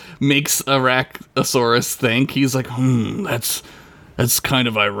like makes Arachosaurus think. He's like, that's kind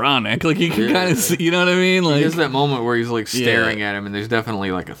of ironic. Like, you can kind of see, you know what I mean? Like, There's that moment where he's like staring at him, and there's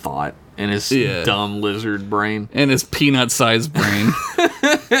definitely like a thought in his dumb lizard brain. and his peanut-sized brain.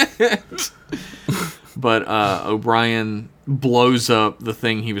 But O'Brien blows up the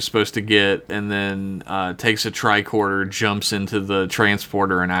thing he was supposed to get, and then takes a tricorder, jumps into the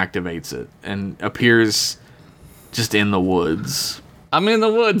transporter, and activates it, and appears just in the woods. I'm in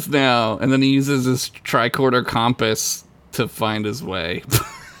the woods now. And then he uses his tricorder compass to find his way.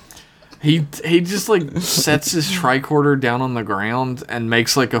 He just like sets his tricorder down on the ground and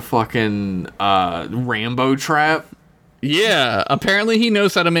makes like a fucking Rambo trap. Yeah, apparently he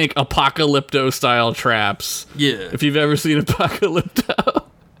knows how to make Apocalypto-style traps. Yeah. If you've ever seen Apocalypto.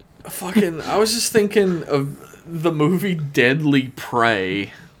 Fucking, I was just thinking of the movie Deadly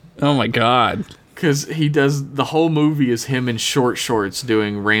Prey. Oh my god. Because the whole movie is him in short shorts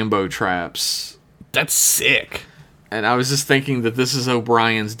doing Rambo traps. That's sick. And I was just thinking that this is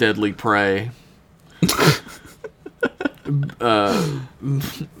O'Brien's Deadly Prey.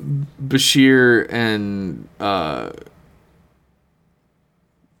 Bashir and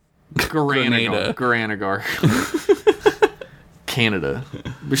Garanagar. Canada.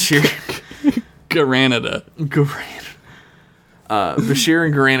 Bashir. Garanada. Bashir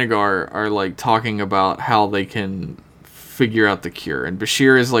and Garanagar are like talking about how they can figure out the cure. And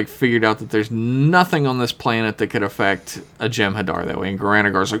Bashir has like figured out that there's nothing on this planet that could affect a Jem'Hadar that way. And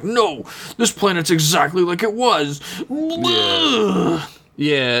Garanagar's like, no, this planet's exactly like it was.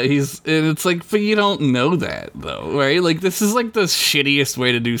 Yeah, and it's like, but you don't know that though, right? Like, this is like the shittiest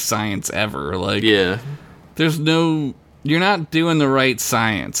way to do science ever. Like, Yeah. you're not doing the right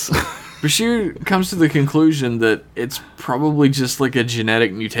science. Bashir comes to the conclusion that it's probably just like a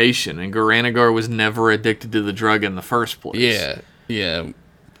genetic mutation, and Garanagar was never addicted to the drug in the first place. Yeah.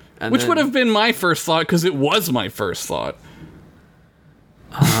 And Which then- would have been my first thought, because it was my first thought.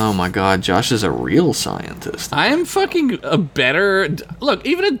 Oh my god, Josh is a real scientist. I am fucking a better... Look,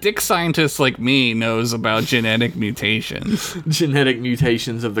 even a dick scientist like me knows about genetic mutations. Genetic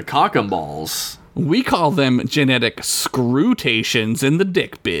mutations of the cock and balls. We call them genetic screwtations in the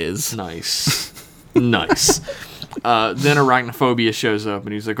dick biz. Nice. Nice. Then Arachnophobia shows up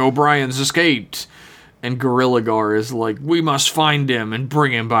and he's like, O'Brien's escaped. And Gorilla Gar is like, we must find him and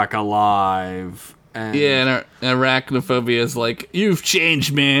bring him back alive. And Yeah, and Arachnophobia is like, you've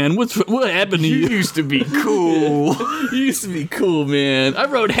changed, man. What happened to you you? used to be cool. You used to be cool, man. I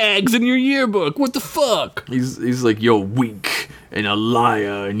wrote hags in your yearbook. What the fuck? He's like, you're weak and a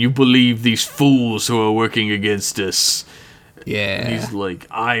liar, and you believe these fools who are working against us. Yeah. He's like,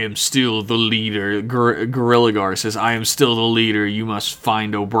 I am still the leader. Gorilla Gar says, I am still the leader. You must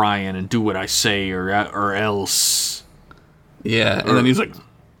find O'Brien and do what I say, or else. Yeah, and then he's like,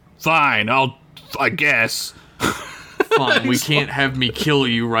 fine, I guess. Fine, we can't have me kill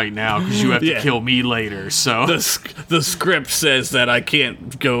you right now because you have to Yeah. kill me later. So The script says that I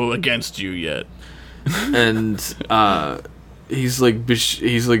can't go against you yet. and he's like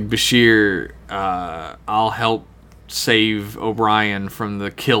Bashir, I'll help save O'Brien from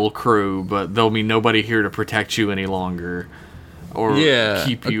the kill crew, but there'll be nobody here to protect you any longer. Or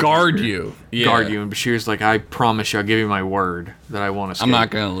keep you guard here. you. Yeah. Guard you. And Bashir's like, I promise you, I'll give you my word that I won't escape. I'm not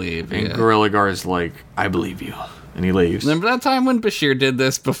gonna leave. And Yeah. Gorilla Gar is like, I believe you. And he leaves. Remember that time when Bashir did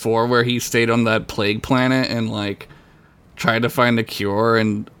this before, where he stayed on that plague planet and like tried to find a cure?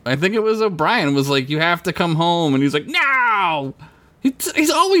 And I think it was O'Brien was like, "You have to come home," and he's like, "No." He's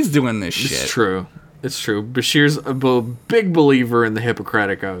always doing this shit. It's true. It's true. Bashir's a big believer in the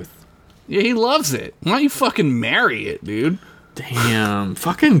Hippocratic Oath. Yeah, he loves it. Why don't you fucking marry it, dude? Damn.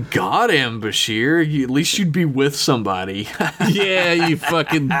 Fucking goddamn, Bashir. At least you'd be with somebody. Yeah, you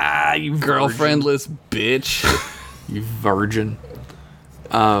fucking you girlfriendless bitch. You virgin.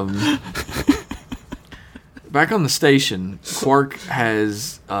 Back on the station, Quark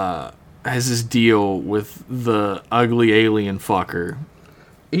has his deal with the ugly alien fucker.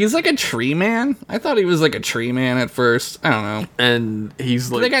 He's like a tree man. I thought he was like a tree man at first. I don't know. And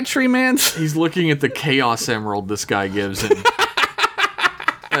he's like, They got tree mans? he's looking at the Chaos Emerald this guy gives him.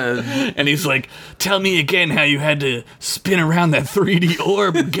 And he's like, tell me again how you had to spin around that 3D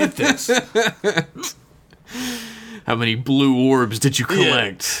orb and get this. How many blue orbs did you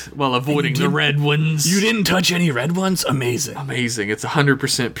collect while avoiding the red ones? You didn't touch any red ones? Amazing. Amazing. It's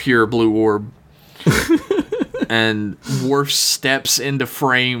 100% pure blue orb. And Worf steps into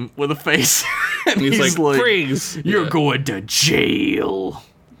frame with a face. And He's like, freeze. You're going to jail.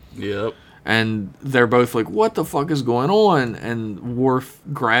 Yep. And they're both like, what the fuck is going on? And Worf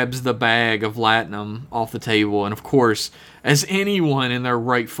grabs the bag of latinum off the table. And of course, as anyone in their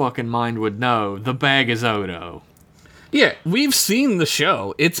right fucking mind would know, the bag is Odo. Yeah, we've seen the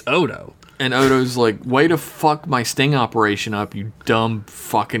show. It's Odo. And Odo's like, way to fuck my sting operation up, you dumb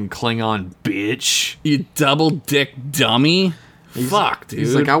fucking Klingon bitch. You double dick dummy. Fuck, dude.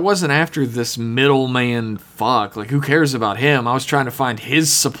 He's like, I wasn't after this middleman fuck. Like, who cares about him? I was trying to find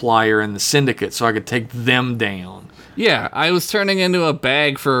his supplier in the syndicate so I could take them down. Yeah, I was turning into a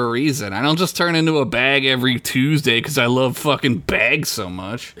bag for a reason. I don't just turn into a bag every Tuesday because I love fucking bags so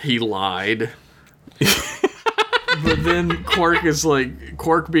much. He lied. But then Quark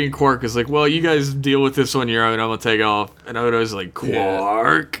being Quark is like, well, you guys deal with this on your own. I'm going to take off. And Odo's like,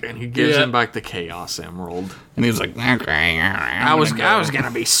 Quark. And he gives him back the Chaos Emerald. And he's like, okay, I was going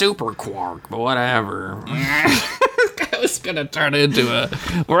to be super Quark, but whatever. I was going to turn into a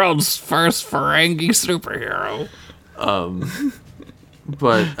world's first Ferengi superhero.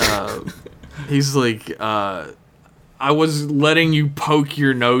 But he's like, I was letting you poke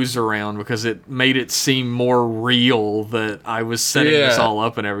your nose around because it made it seem more real that I was setting this all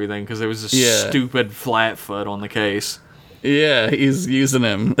up and everything because there was a stupid flat foot on the case. Yeah, he's using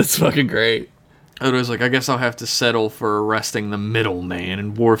him. It's fucking great. Odo's like, I guess I'll have to settle for arresting the middleman.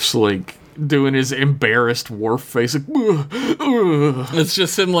 And Worf's like doing his embarrassed Worf face. Like, ugh, ugh. It's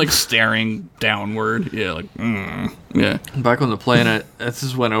just him like staring downward. Yeah, like, yeah. Back on the planet, this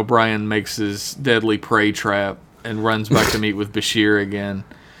is when O'Brien makes his deadly prey trap. and runs back to meet with Bashir again.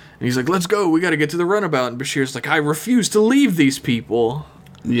 And he's like, let's go, we gotta get to the runabout. And Bashir's like, I refuse to leave these people.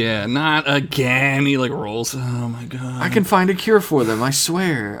 Yeah, not again. He like rolls. Oh my god. I can find a cure for them, I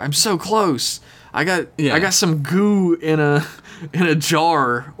swear. I'm so close. I got some goo in a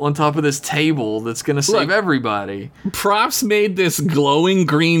jar on top of this table that's gonna save everybody. Props made this glowing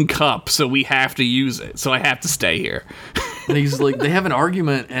green cup, so we have to use it. So I have to stay here. And he's like, they have an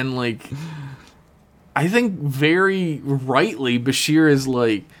argument, and like, I think very rightly, Bashir is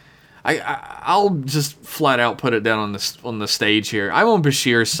like, I'll just flat out put it down on the stage here. I'm on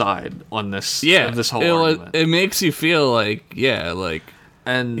Bashir's side on this. Yeah, this whole argument. It makes you feel like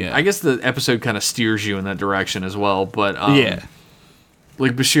And I guess the episode kind of steers you in that direction as well. But yeah,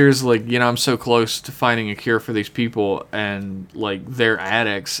 like Bashir's like, I'm so close to finding a cure for these people, and like they're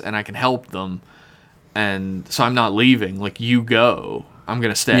addicts, and I can help them, and so I'm not leaving. Like, you go, I'm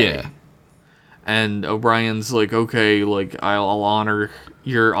gonna stay. Yeah. And O'Brien's like, okay, like I'll honor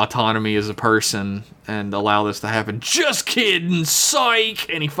your autonomy as a person and allow this to happen. Just kidding, psych!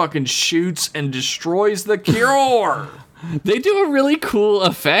 And he fucking shoots and destroys the cure. They do a really cool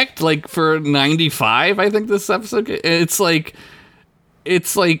effect, like for 95. I think this episode. It's like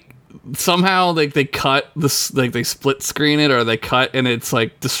somehow like they cut this, like they split screen it, or they cut and it's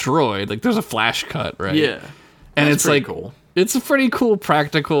like destroyed. Like there's a flash cut, right? Yeah, and that's it's pretty like cool. It's a pretty cool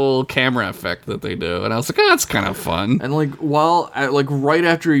practical camera effect that they do, and I was like, oh, that's kind of fun. And like right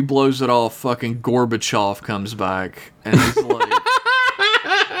after he blows it off, fucking Gorbachev comes back and he's like,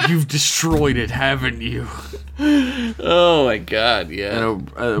 "You've destroyed it, haven't you?" Oh my god, yeah. And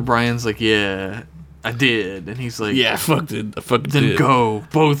O'Brien's like, "Yeah, I did." And he's like, Yeah, I fucked it. Then did. go,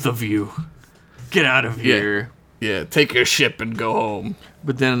 both of you, get out of here. Yeah, take your ship and go home.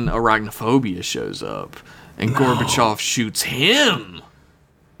 But then Arachnophobia shows up, and Gorbachev shoots him.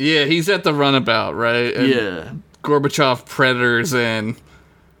 Yeah, he's at the runabout, right? And Yeah. Gorbachev predators in,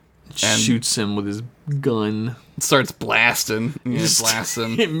 Shoots him with his gun. starts blasting. Yeah, blasts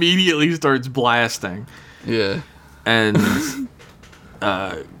him. Immediately starts blasting. Yeah. And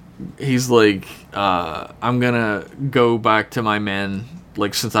he's like, I'm gonna go back to my men,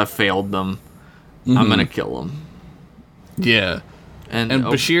 like, since I failed them, I'm gonna kill them. Yeah. And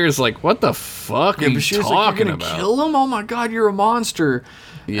Bashir's like, what the fuck are you Bashir's talking like, you're gonna about? kill him? Oh my god, you're a monster.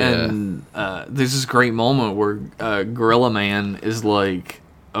 Yeah. And there's this great moment where Gorilla Man is like,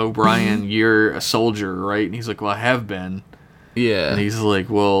 O'Brien, you're a soldier, right? And he's like, well, I have been. Yeah. And he's like,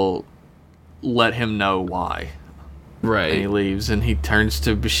 well, let him know why. Right. And he leaves, and he turns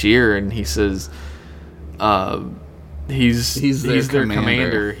to Bashir, and he says, he's their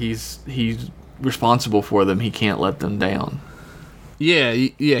commander. He's responsible for them. He can't let them down. Yeah,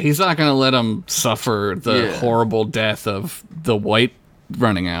 he's not going to let him suffer the horrible death of the white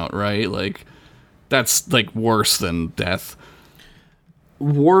running out, right? Like, that's, like, worse than death.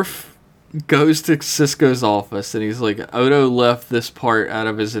 Worf goes to Sisko's office, and he's like, Odo left this part out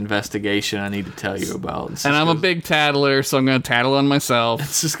of his investigation I need to tell you about. And I'm a big tattler, so I'm going to tattle on myself.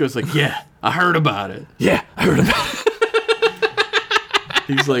 Sisko's like, yeah, I heard about it. Yeah, I heard about it.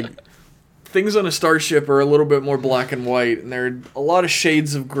 He's like, things on a starship are a little bit more black and white, and there are a lot of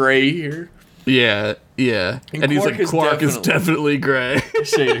shades of gray here. Yeah. And he's like, Quark is definitely gray.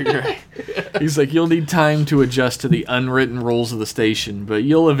 Shade of gray. He's like, you'll need time to adjust to the unwritten rules of the station, but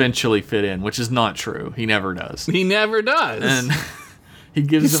you'll eventually fit in, which is not true. He never does. He never does. And he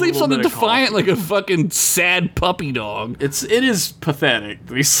gives. He sleeps on the Defiant like a fucking sad puppy dog. It is pathetic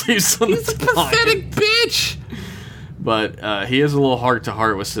that he sleeps on the Defiant. Pathetic bitch. But he has a little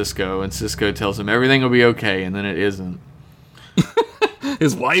heart-to-heart with Sisko, and Sisko tells him everything will be okay, and then it isn't.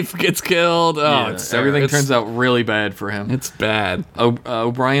 His wife gets killed. Oh, everything turns out really bad for him. It's bad.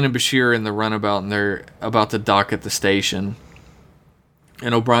 O'Brien and Bashir are in the runabout, and they're about to dock at the station.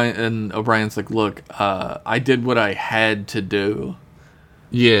 And O'Brien's like, look, I did what I had to do.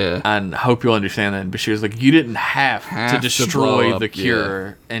 Yeah. And I hope you'll understand that. And Bashir's like, you didn't have to destroy the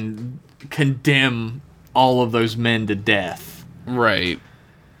cure and condemn all of those men to death. Right.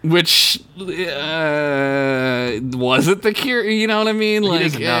 Which was it the cure? You know what I mean? Like, he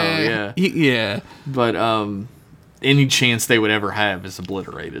doesn't know, yeah. But any chance they would ever have is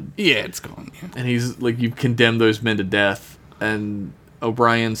obliterated. Yeah, it's gone. Yeah. And he's like, you've condemned those men to death. And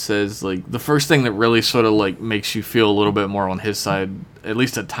O'Brien says, like, the first thing that really sort of like makes you feel a little bit more on his side, at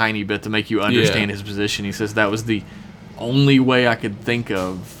least a tiny bit, to make you understand his position. He says that was the only way I could think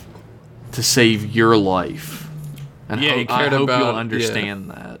of to save your life. And he cared I hope about, you'll understand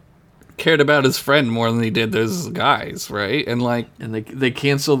that. Cared about his friend more than he did those guys, right? And like, and they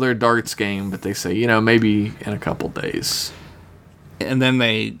cancel their darts game, but they say, maybe in a couple days. and then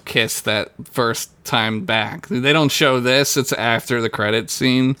they kiss that first time back. They don't show this; it's after the credits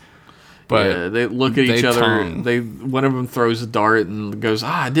scene. But yeah, they look at each other. One of them throws a dart and goes,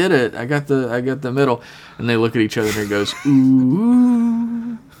 "I did it! I got the middle." And they look at each other and it goes,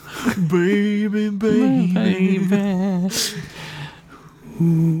 "Ooh, baby, baby."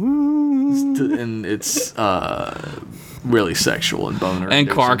 And it's really sexual and boner. And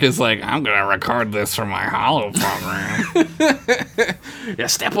Quark is like, I'm gonna record this for my Hollow program. Yeah,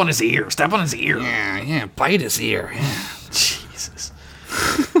 step on his ear. Step on his ear. Yeah, bite his ear. Yeah. Jesus.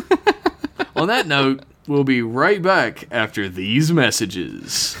 On that note, we'll be right back after these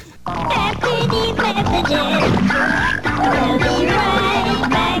messages.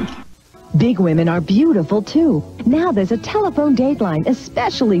 Big women are beautiful, too. Now there's a telephone dateline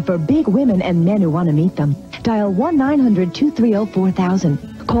especially for big women and men who want to meet them. Dial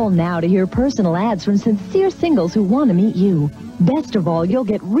 1-900-230-4000. Call now to hear personal ads from sincere singles who want to meet you. Best of all, you'll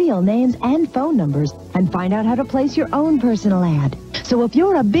get real names and phone numbers and find out how to place your own personal ad. So if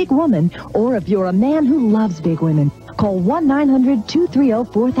you're a big woman or if you're a man who loves big women, call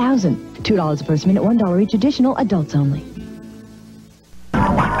 1-900-230-4000. $2 the first minute, $1 each additional, adults only.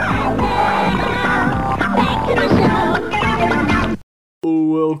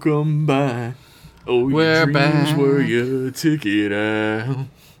 Welcome back. Oh, your We're dreams back. were your ticket out.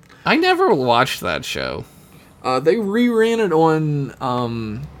 I never watched that show. They reran it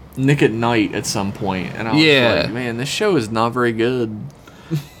on Nick at Night at some point, and I was like, man, this show is not very good.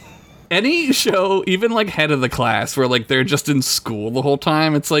 Any show, even like Head of the Class, where like they're just in school the whole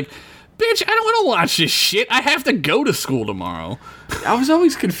time, it's like, bitch, I don't want to watch this shit. I have to go to school tomorrow. I was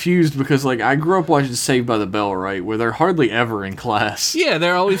always confused because, like, I grew up watching Saved by the Bell, right, where they're hardly ever in class. Yeah,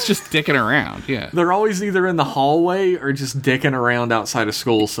 they're always just dicking around. Yeah. They're always either in the hallway or just dicking around outside of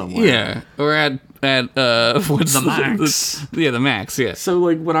school somewhere. Yeah, or at what's The Max. The Max, yeah. So,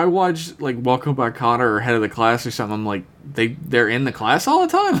 like, when I watch, like, Welcome Back, Connor or Head of the Class or something, I'm like, they're in the class all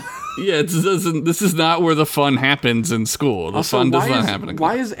the time? Yeah, this is not where the fun happens in school. The Also, fun does not happen in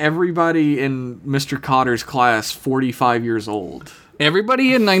class. why is everybody in Mr. Cotter's class 45 years old?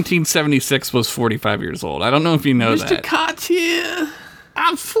 Everybody in 1976 was 45 years old. I don't know if you know Mr. that. Cotter!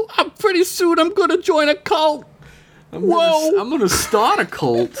 I'm pretty soon I'm going to join a cult. I'm gonna start a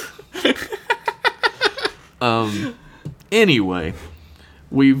cult. Anyway,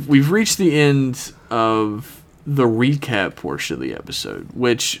 we've reached the end of the recap portion of the episode,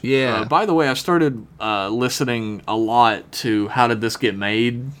 which, by the way, I've started listening a lot to How Did This Get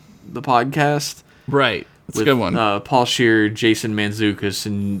Made, the podcast. Right. It's with, a good one. Paul Scheer, Jason Mantzoukas,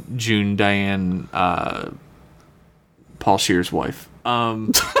 and June Diane, Paul Scheer's wife.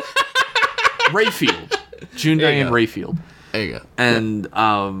 Rayfield. June Diane Rayfield. There you go. And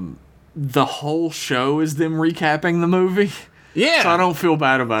the whole show is them recapping the movie. Yeah. So I don't feel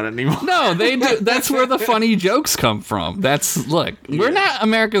bad about it anymore. No, they do. That's where the funny jokes come from. We're not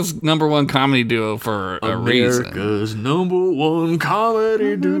America's #1 comedy duo for a reason. America's #1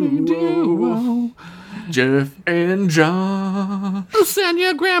 comedy duo. Jeff and John. Send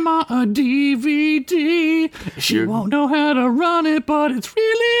your grandma a DVD. She won't know how to run it, but it's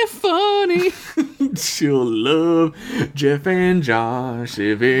really funny. She'll love Jeff and Josh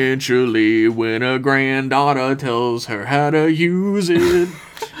eventually when a granddaughter tells her how to use it.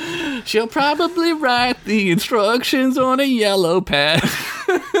 She'll probably write the instructions on a yellow pad.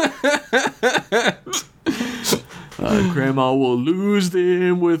 Grandma will lose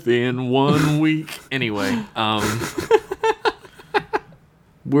them within 1 week. Anyway,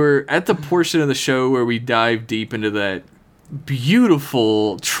 we're at the portion of the show where we dive deep into that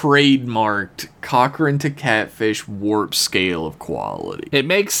beautiful, trademarked Cochrane to Catfish warp scale of quality. It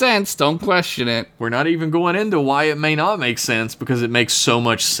makes sense. Don't question it. We're not even going into why it may not make sense because it makes so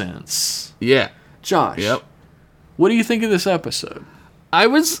much sense. Yeah. Josh, Yep. what do you think of this episode? I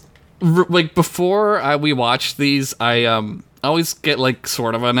was like, before we watched these, I always get like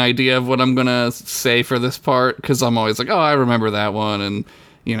sort of an idea of what I'm gonna say for this part, because I'm always like, oh, I remember that one, and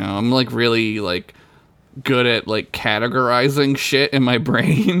you know, I'm like really like good at like categorizing shit in my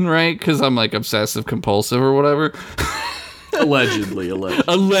brain, right? Because I'm like obsessive compulsive or whatever. Allegedly. Right.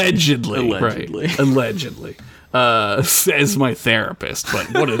 Allegedly. Says my therapist,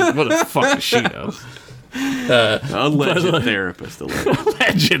 but what a fuck does she know? Alleged therapist.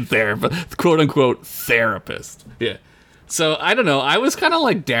 Alleged therapist, quote unquote therapist. Yeah. So I don't know. I was kind of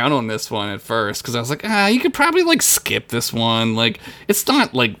like down on this one at first because I was like, you could probably like skip this one. Like it's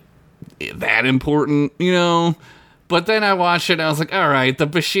not like that important, you know. But then I watched it and I was like, all right, the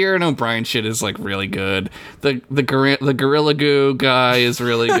Bashir and O'Brien shit is like really good. The Gorilla Goo guy is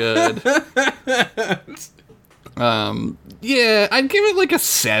really good. Yeah, I'd give it like a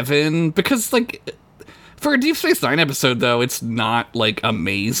 7 because like for a Deep Space Nine episode though, it's not like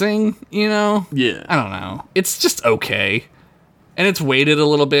amazing, you know? Yeah. I don't know. It's just okay. And it's weighted a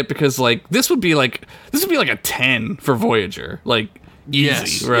little bit because like this would be like a 10 for Voyager. Like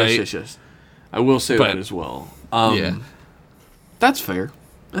easy, right? Yes. I will say But- that as well. Yeah. That's fair.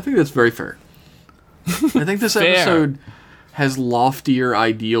 I think that's very fair. I think this Fair. episode has loftier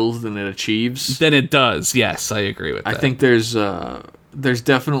ideals than it achieves. Then it does. Yes, I agree with that. I think there's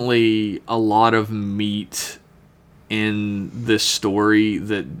definitely a lot of meat in this story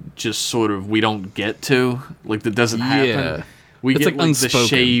that just sort of we don't get to, like that doesn't happen. Yeah. We It's get like the unspoken.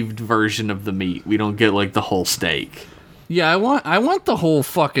 shaved version of the meat. We don't get like the whole steak. Yeah, I want the whole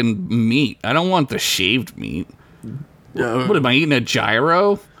fucking meat. I don't want the shaved meat. What am I eating, a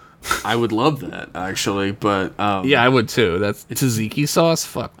gyro? I would love that actually, but Yeah, I would too. That's tzatziki sauce.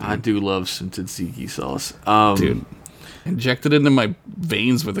 Fuck, I do love some tzatziki sauce. dude. Inject it into my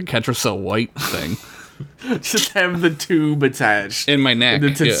veins with a Ketracel White thing Just have the tube attached. in my neck. The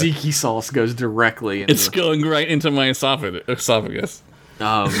yeah. tzatziki sauce goes directly into It's going right into my esophagus.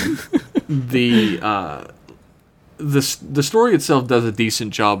 the story itself does a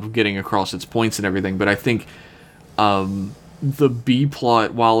decent job of getting across its points and everything, but I think the B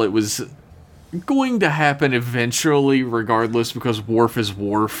plot, while it was going to happen eventually regardless because Worf is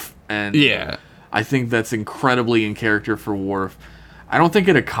Worf, and Yeah. I think that's incredibly in character for Worf. I don't think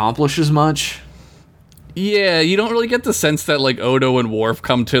it accomplishes much. Yeah, you don't really get the sense that like Odo and Worf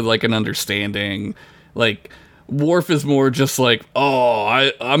come to like an understanding. Like Worf is more just like, oh,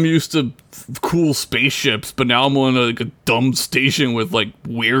 I'm used to cool spaceships, but now I'm on like a dumb station with like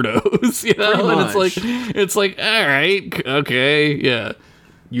weirdos, you know? Pretty And it's like, all right, okay, yeah.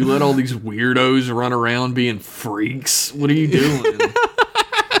 You let all these weirdos run around being freaks. What are you doing?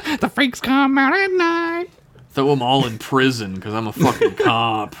 The freaks come out at night. Throw them all in prison because I'm a fucking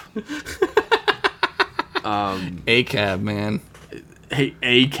cop. ACAB, man. Hey,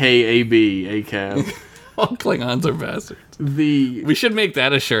 AKAB, ACAB. All Klingons are bastards. The We should make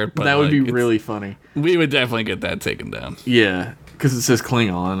that a shirt, but that would like, be it's- really funny. We would definitely get that taken down. Yeah, because it says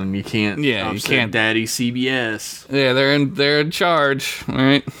Klingon, and you can't. Yeah, you upset can't. Daddy CBS. Yeah, they're in charge, all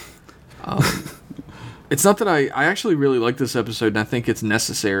right? It's not that I actually really like this episode, and I think it's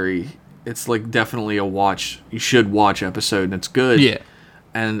necessary. It's like definitely a watch. You should watch episode, and it's good. Yeah.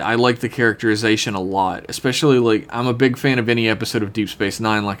 And I like the characterization a lot, especially like I'm a big fan of any episode of Deep Space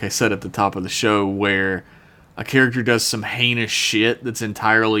Nine, like I said at the top of the show, where a character does some heinous shit that's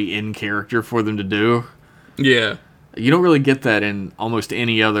entirely in character for them to do. Yeah. You don't really get that in almost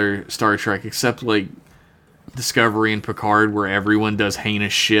any other Star Trek except like Discovery and Picard, where everyone does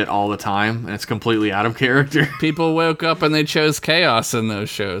heinous shit all the time and it's completely out of character. People woke up and they chose chaos in those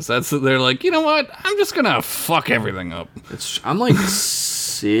shows. They're like, you know what? I'm just gonna fuck everything up. I'm like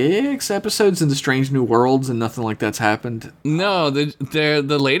 6 episodes into Strange New Worlds and nothing like that's happened. No,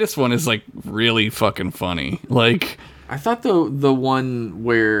 the latest one is like really fucking funny. Like, I thought the one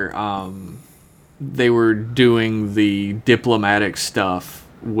where they were doing the diplomatic stuff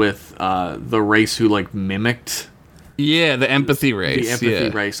with the race who like mimicked yeah, the empathy race. the empathy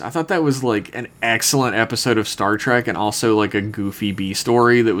yeah. race. I thought that was like an excellent episode of Star Trek and also like a goofy B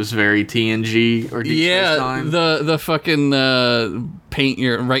story that was very TNG or Deep Space Yeah, Nine. the fucking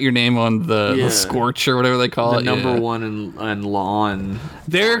write your name on the Yeah. scorch or whatever they call the it. number yeah. one and Lon.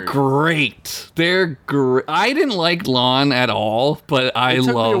 They're great. They're great. I didn't like Lon at all, but I It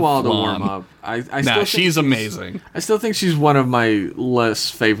took love me a while to Lon. warm up. I still Nah, think she's amazing. I still think she's one of my less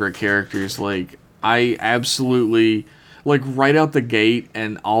favorite characters. Like, I absolutely, like, right out the gate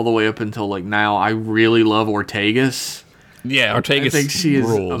and all the way up until, like, now, I really love Ortegas. Yeah, I Ortegas think she is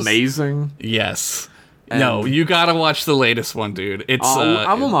rules. amazing. Yes. And- No, you gotta watch the latest one, dude. It's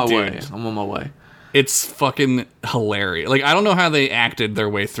I'm on my dude, way. I'm on my way. It's fucking hilarious. Like, I don't know how they acted their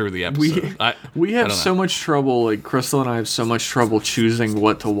way through the episode. We I have don't so much trouble, like, Crystal and I have so much trouble choosing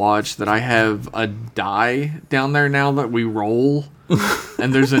what to watch that I have a die down there now that we roll.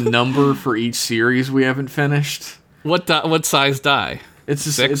 And there's a number for each series we haven't finished. What size die? It's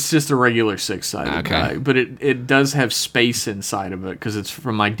just 6? it's just a regular 6-sided Okay. die, but it does have space inside of it because it's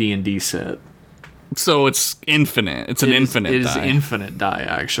from my D&D set. So it's infinite. It's an infinite It is die. infinite die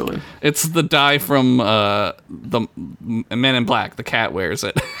actually. It's the die from the Men in Black. The cat wears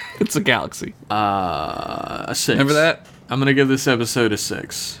it. It's a galaxy. A 6. Remember that? I'm gonna give this episode a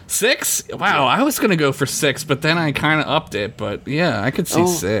 6. 6? Wow, I was gonna go for 6, but then I kind of upped it. But yeah, I could see Oh.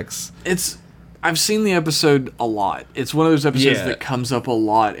 6. I've seen the episode a lot. It's one of those episodes Yeah. that comes up a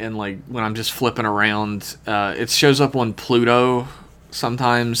lot, and like when I'm just flipping around, it shows up on Pluto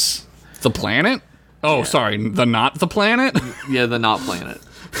sometimes. It's a planet. Oh, sorry, not the planet? Yeah, the not planet.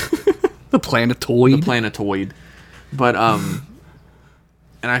 The planetoid? The planetoid. But, and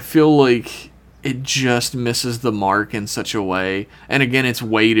I feel like it just misses the mark in such a way. And again, it's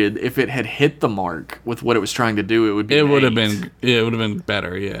weighted. If it had hit the mark with what it was trying to do, it would be. It would have been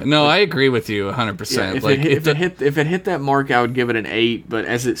better. Yeah. No, I agree with you 100%. Yeah, if it hit that mark, I would give it an 8. But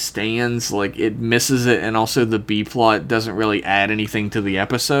as it stands, like it misses it, and also the B plot doesn't really add anything to the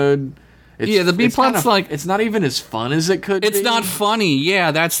episode. The B plot's like it's not even as fun as it could. It's be. not funny.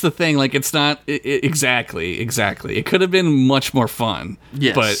 Yeah, that's the thing. Like it's not exactly. It could have been much more fun.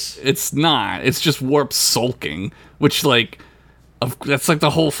 Yes, but it's not. It's just Warp sulking, which that's like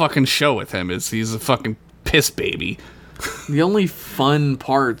the whole fucking show with him. Is he's a fucking piss baby. The only fun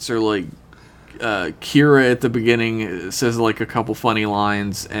parts are like Kira at the beginning says like a couple funny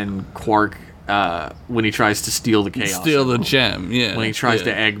lines, and Quark. When he tries to steal the chaos. Steal the gem, yeah. When he tries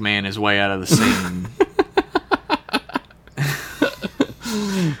to Eggman his way out of the scene.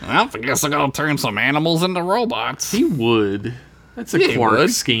 Well, I guess I'm gonna turn some animals into robots. He would. That's a Quark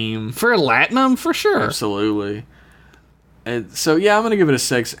scheme. For Latinum, for sure. Absolutely. And so, yeah, I'm going to give it a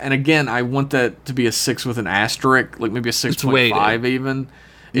 6. And again, I want that to be a 6 with an asterisk, like maybe a 6.5 even.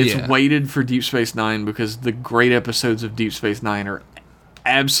 It's weighted for Deep Space Nine because the great episodes of Deep Space Nine are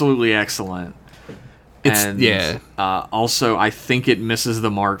absolutely excellent. Also, I think it misses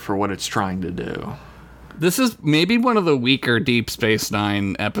the mark for what it's trying to do. This is maybe one of the weaker Deep Space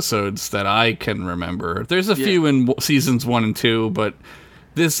Nine episodes that I can remember. There's a few in seasons 1 and 2, but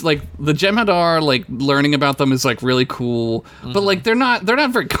this, like, the Jem'Hadar, like, learning about them is, like, really cool. Mm-hmm. But, like, they're not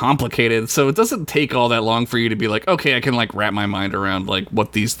very complicated, so it doesn't take all that long for you to be like, okay, I can, like, wrap my mind around, like,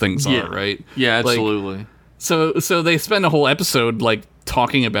 what these things are, right? Yeah, absolutely. Like, so they spend a whole episode, like,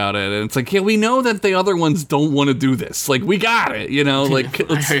 talking about it, and it's like, yeah, we know that the other ones don't want to do this. Like, we got it, you know? Like,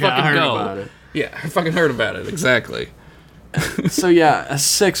 let's fucking go. About it. Yeah, I fucking heard about it, exactly. So, yeah, a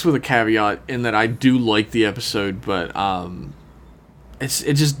 6 with a caveat in that I do like the episode, but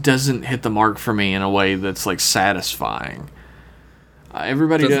it just doesn't hit the mark for me in a way that's, like, satisfying.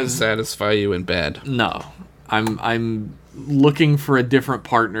 Everybody doesn't does satisfy you in bed. No. I'm looking for a different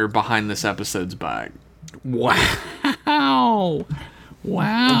partner behind this episode's back. Wow.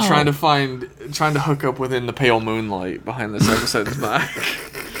 I'm trying to hook up with In the Pale Moonlight behind this episode's back.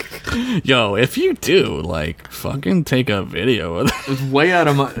 Yo, if you do, like, fucking take a video of that. It's way out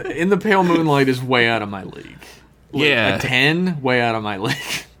of my... In the Pale Moonlight is way out of my league. Like, yeah. A 10, way out of my league.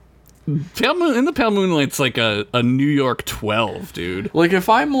 In the Pale Moonlight's like a New York 12, dude. Like, if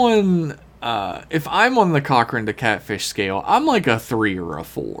I'm on the Cochrane to Catfish scale, I'm like a 3 or a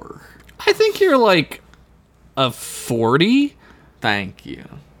 4. I think you're like a 40. Thank you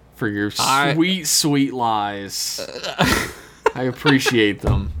for your sweet lies. I appreciate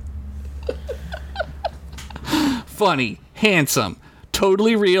them. Funny, handsome,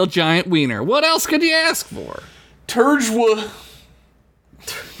 totally real giant wiener. What else could you ask for? Turjwa.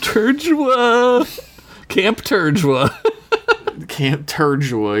 Camp Turjwa. Camp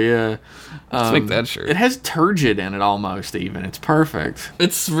Turjwa, yeah. Let's make that shirt. It has turgid in it almost, even. It's perfect.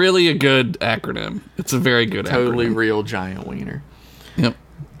 It's really a good acronym. It's a very good Totally acronym. real giant wiener. Yep.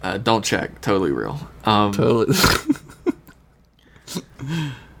 Don't check. Totally real. Totally.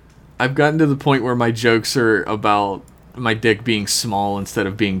 I've gotten to the point where my jokes are about my dick being small instead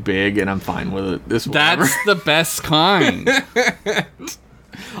of being big, and I'm fine with it. That's the best kind.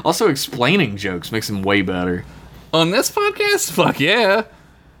 Also, explaining jokes makes them way better. On this podcast? Fuck yeah.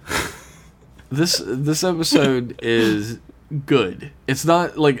 This episode is good. It's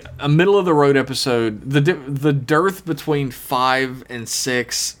not like a middle of the road episode. The dearth between 5 and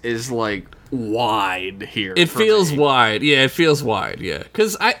 6 is like wide here. It feels wide. Yeah, it feels wide. Yeah,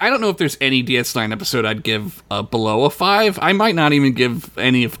 because I don't know if there's any DS9 episode I'd give below a 5. I might not even give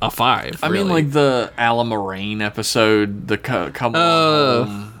any a 5. I mean, like the Ala Moraine episode, the Come On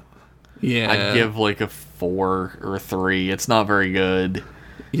Home. Yeah, I'd give like a 4 or a 3. It's not very good.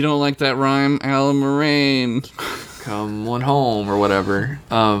 You don't like that rhyme, Ala Moraine? Come on home or whatever.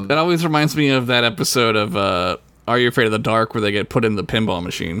 That always reminds me of that episode of Are You Afraid of the Dark where they get put in the pinball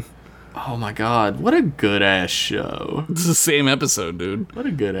machine. Oh my god, what a good ass show. It's the same episode, dude. What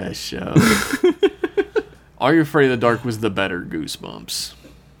a good ass show. Are You Afraid of the Dark was the better Goosebumps.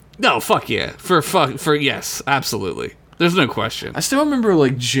 No, fuck yeah. For yes, absolutely. There's no question. I still remember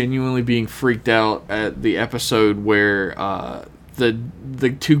like genuinely being freaked out at the episode where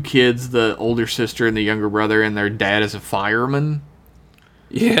the two kids, the older sister and the younger brother, and their dad is a fireman.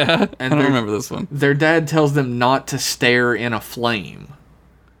 Yeah, and I don't remember this one. Their dad tells them not to stare in a flame.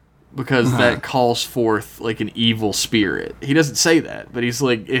 because that calls forth like an evil spirit. He doesn't say that, but he's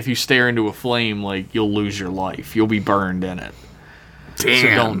like, if you stare into a flame, like you'll lose your life. You'll be burned in it. Damn. So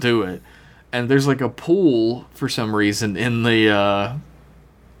don't do it. And there's like a pool for some reason in the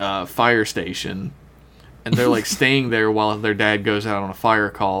fire station. And they're like staying there while their dad goes out on a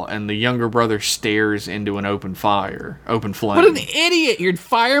fire call, and the younger brother stares into an open flame. What an idiot! Your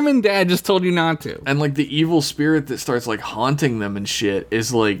fireman dad just told you not to. And like the evil spirit that starts like haunting them and shit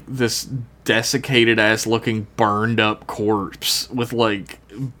is like this desiccated ass looking burned up corpse with like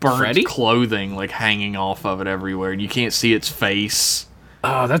burnt Freddy? clothing like hanging off of it everywhere, and you can't see its face.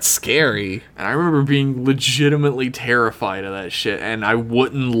 Oh, that's scary. And I remember being legitimately terrified of that shit, and I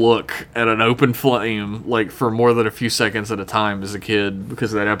wouldn't look at an open flame like for more than a few seconds at a time as a kid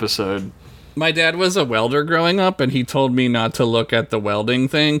because of that episode. My dad was a welder growing up, and he told me not to look at the welding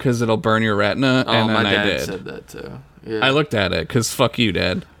thing because it'll burn your retina. Oh, and my then I dad did. said that too. Yeah. I looked at it because fuck you,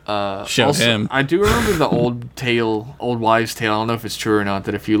 Dad. Show Also, him. I do remember the old wives' tale. I don't know if it's true or not,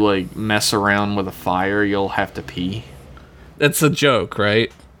 that if you like mess around with a fire, you'll have to pee. That's a joke,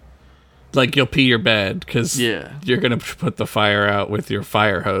 right? Like you'll pee your bed because Yeah. you're gonna put the fire out with your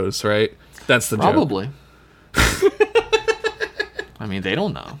fire hose, right? That's the Probably. I mean, they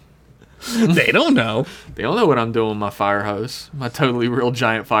don't know. joke. They don't know. They don't know what I'm doing with my fire hose. My totally real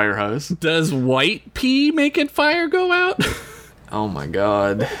giant fire hose. Does white pee make it fire go out? Oh my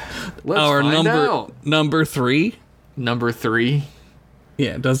god. Let's Or find out. number 3? Number 3.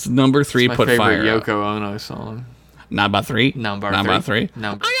 Yeah, does number 3 My put favorite fire out? Yoko Ono song. Number 3? Number Number 3. 3?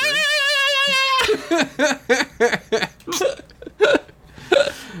 Number 3.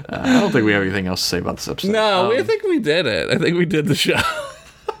 I don't think we have anything else to say about this episode. No, I think we did it. I think we did the show.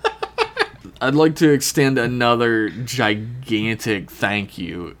 I'd like to extend another gigantic thank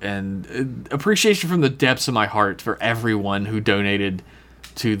you and appreciation from the depths of my heart for everyone who donated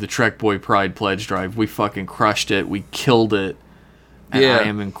to the Trek Boy Pride Pledge Drive. We fucking crushed it. We killed it. And Yeah. I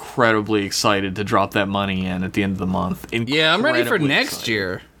am incredibly excited to drop that money in at the end of the month. Yeah, I'm ready for Incredibly next excited.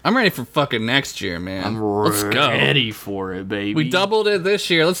 year. I'm ready for fucking next year, man. I'm Let's go. ready for it, baby. We doubled it this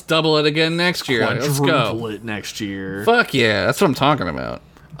year. Let's double it again next year. Let's Quadruple go. it next year. Fuck yeah, that's what I'm talking about.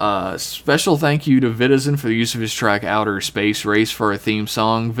 Special thank you to Vitizen for the use of his track Outer Space Race for our theme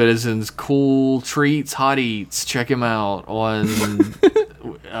song. Vitizen's cool treats, hot eats. Check him out on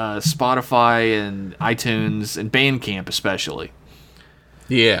Spotify and iTunes and Bandcamp especially.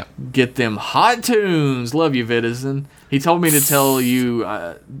 Yeah. Get them hot tunes. Love you, Vitizen. He told me to tell you,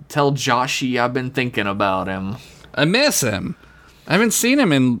 tell Joshy I've been thinking about him. I miss him. I haven't seen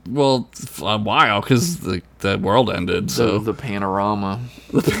him in, well, a while because the world ended. So The panorama.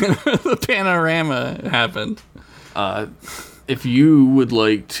 the panorama happened. If you would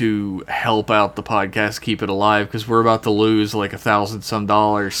like to help out the podcast, keep it alive, because we're about to lose like $1,000 some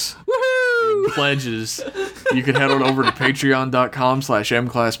Woohoo! pledges, you can head on over to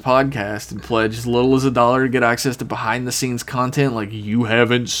patreon.com/mclasspodcast and pledge as little as $1 to get access to behind the scenes content like you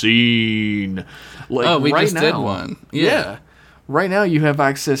haven't seen. Like Oh, we right just did now. one. Yeah. Right now you have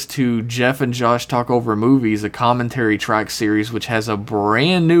access to Jeff and Josh Talk Over Movies, a commentary track series which has a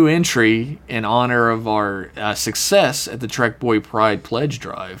brand new entry in honor of our success at the Trek Boy Pride Pledge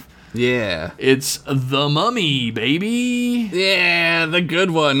Drive. Yeah. It's The Mummy, baby! Yeah, the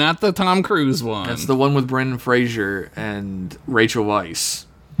good one, not the Tom Cruise one. That's the one with Brendan Fraser and Rachel Weisz.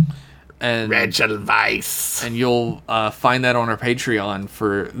 And Rachel Weisz. and you'll find that on our Patreon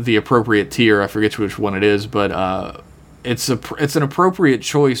for the appropriate tier. I forget which one it is, but it's an appropriate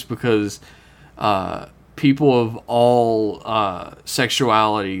choice because people of all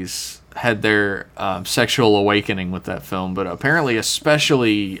sexualities had their sexual awakening with that film, but apparently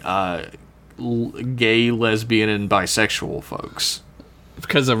especially gay, lesbian, and bisexual folks.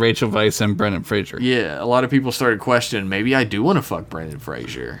 Because of Rachel Weisz and Brendan Fraser. Yeah, a lot of people started questioning, maybe I do want to fuck Brendan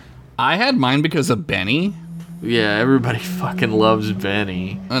Fraser. I had mine because of Benny. Yeah, everybody fucking loves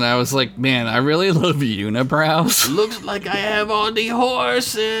Benny. And I was like, man, I really love unibrows. Looks like I have all the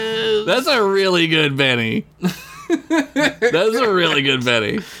horses. That's a really good Benny. That's a really good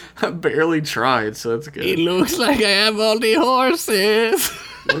Benny. I barely tried, so that's good. It looks like I have all the horses.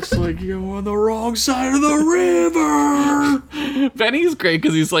 Looks like you're on the wrong side of the river. Benny's great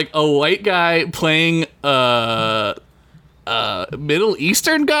because he's like a white guy playing Middle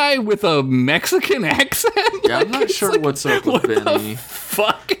Eastern guy with a Mexican accent. Yeah, I'm not It's sure like, what's up with what the Benny.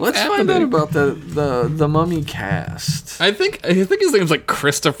 fuck is Let's find out about the Mummy cast. I think his name's like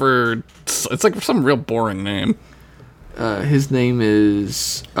Christopher. It's like some real boring name. His name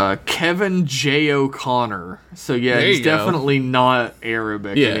is Kevin J. O'Connor. So yeah, There he's you go. definitely not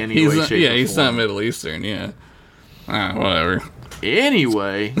Arabic in any way, shape, or he's form. not Middle Eastern. Yeah, whatever.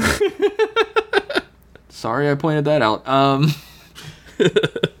 Anyway. Sorry I pointed that out.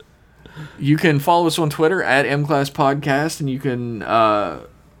 You can follow us on Twitter at mclasspodcast, and you can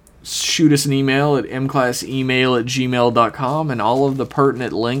shoot us an email at mclassemail@gmail.com, and all of the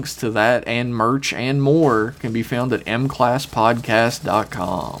pertinent links to that and merch and more can be found at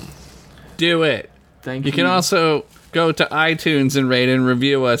mclasspodcast.com. Do it. Thank you. You can also go to iTunes and rate and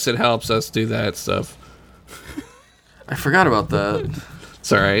review us. It helps us do that stuff. I forgot about that.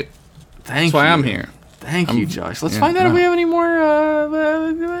 It's all right. Thank That's why you. I'm here. Thank you, Josh. Let's find out if we have any more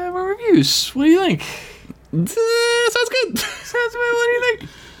reviews. What do you think? Sounds good. Sounds good. What do you think?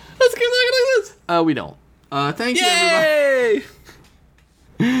 Let's get looking at this. We don't. Thank you, everybody.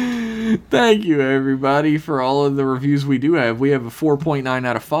 Yay! Thank you, everybody, for all of the reviews we do have. We have a 4.9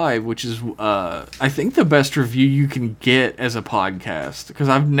 out of 5, which is, I think, the best review you can get as a podcast, because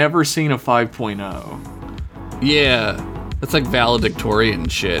I've never seen a 5.0. Yeah. That's like valedictorian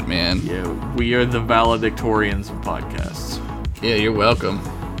shit, man. Yeah, we are the valedictorians of podcasts. Yeah, you're welcome.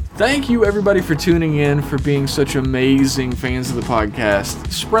 Thank you, everybody, for tuning in, for being such amazing fans of the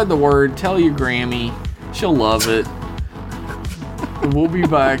podcast. Spread the word. Tell your Grammy. She'll love it. We'll be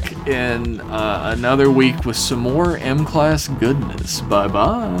back in another week with some more M-Class goodness.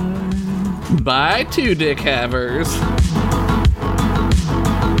 Bye-bye. Bye, two dick havers.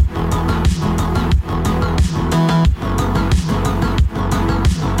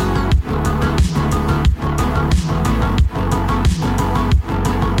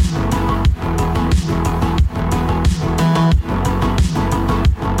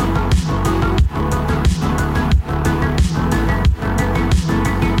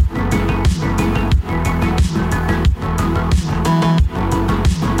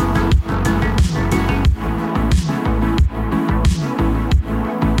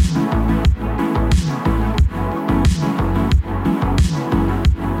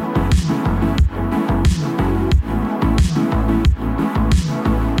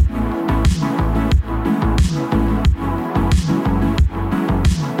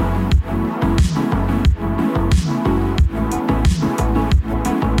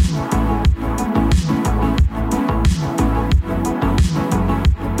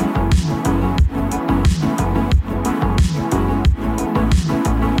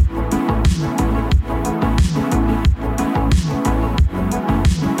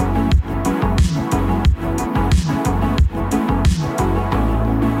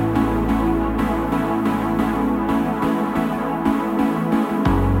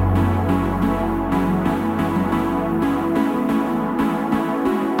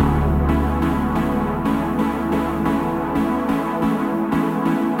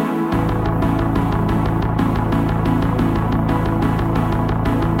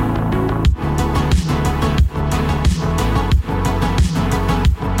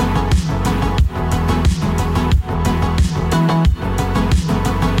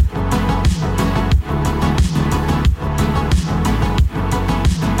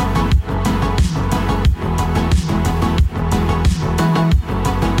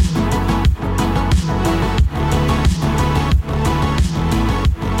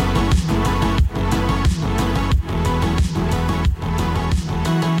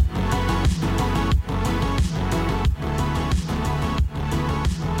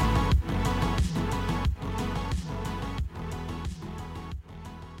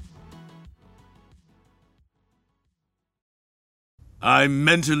 I'm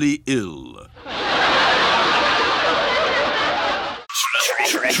mentally ill.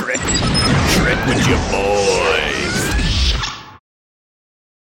 Trek with your boy.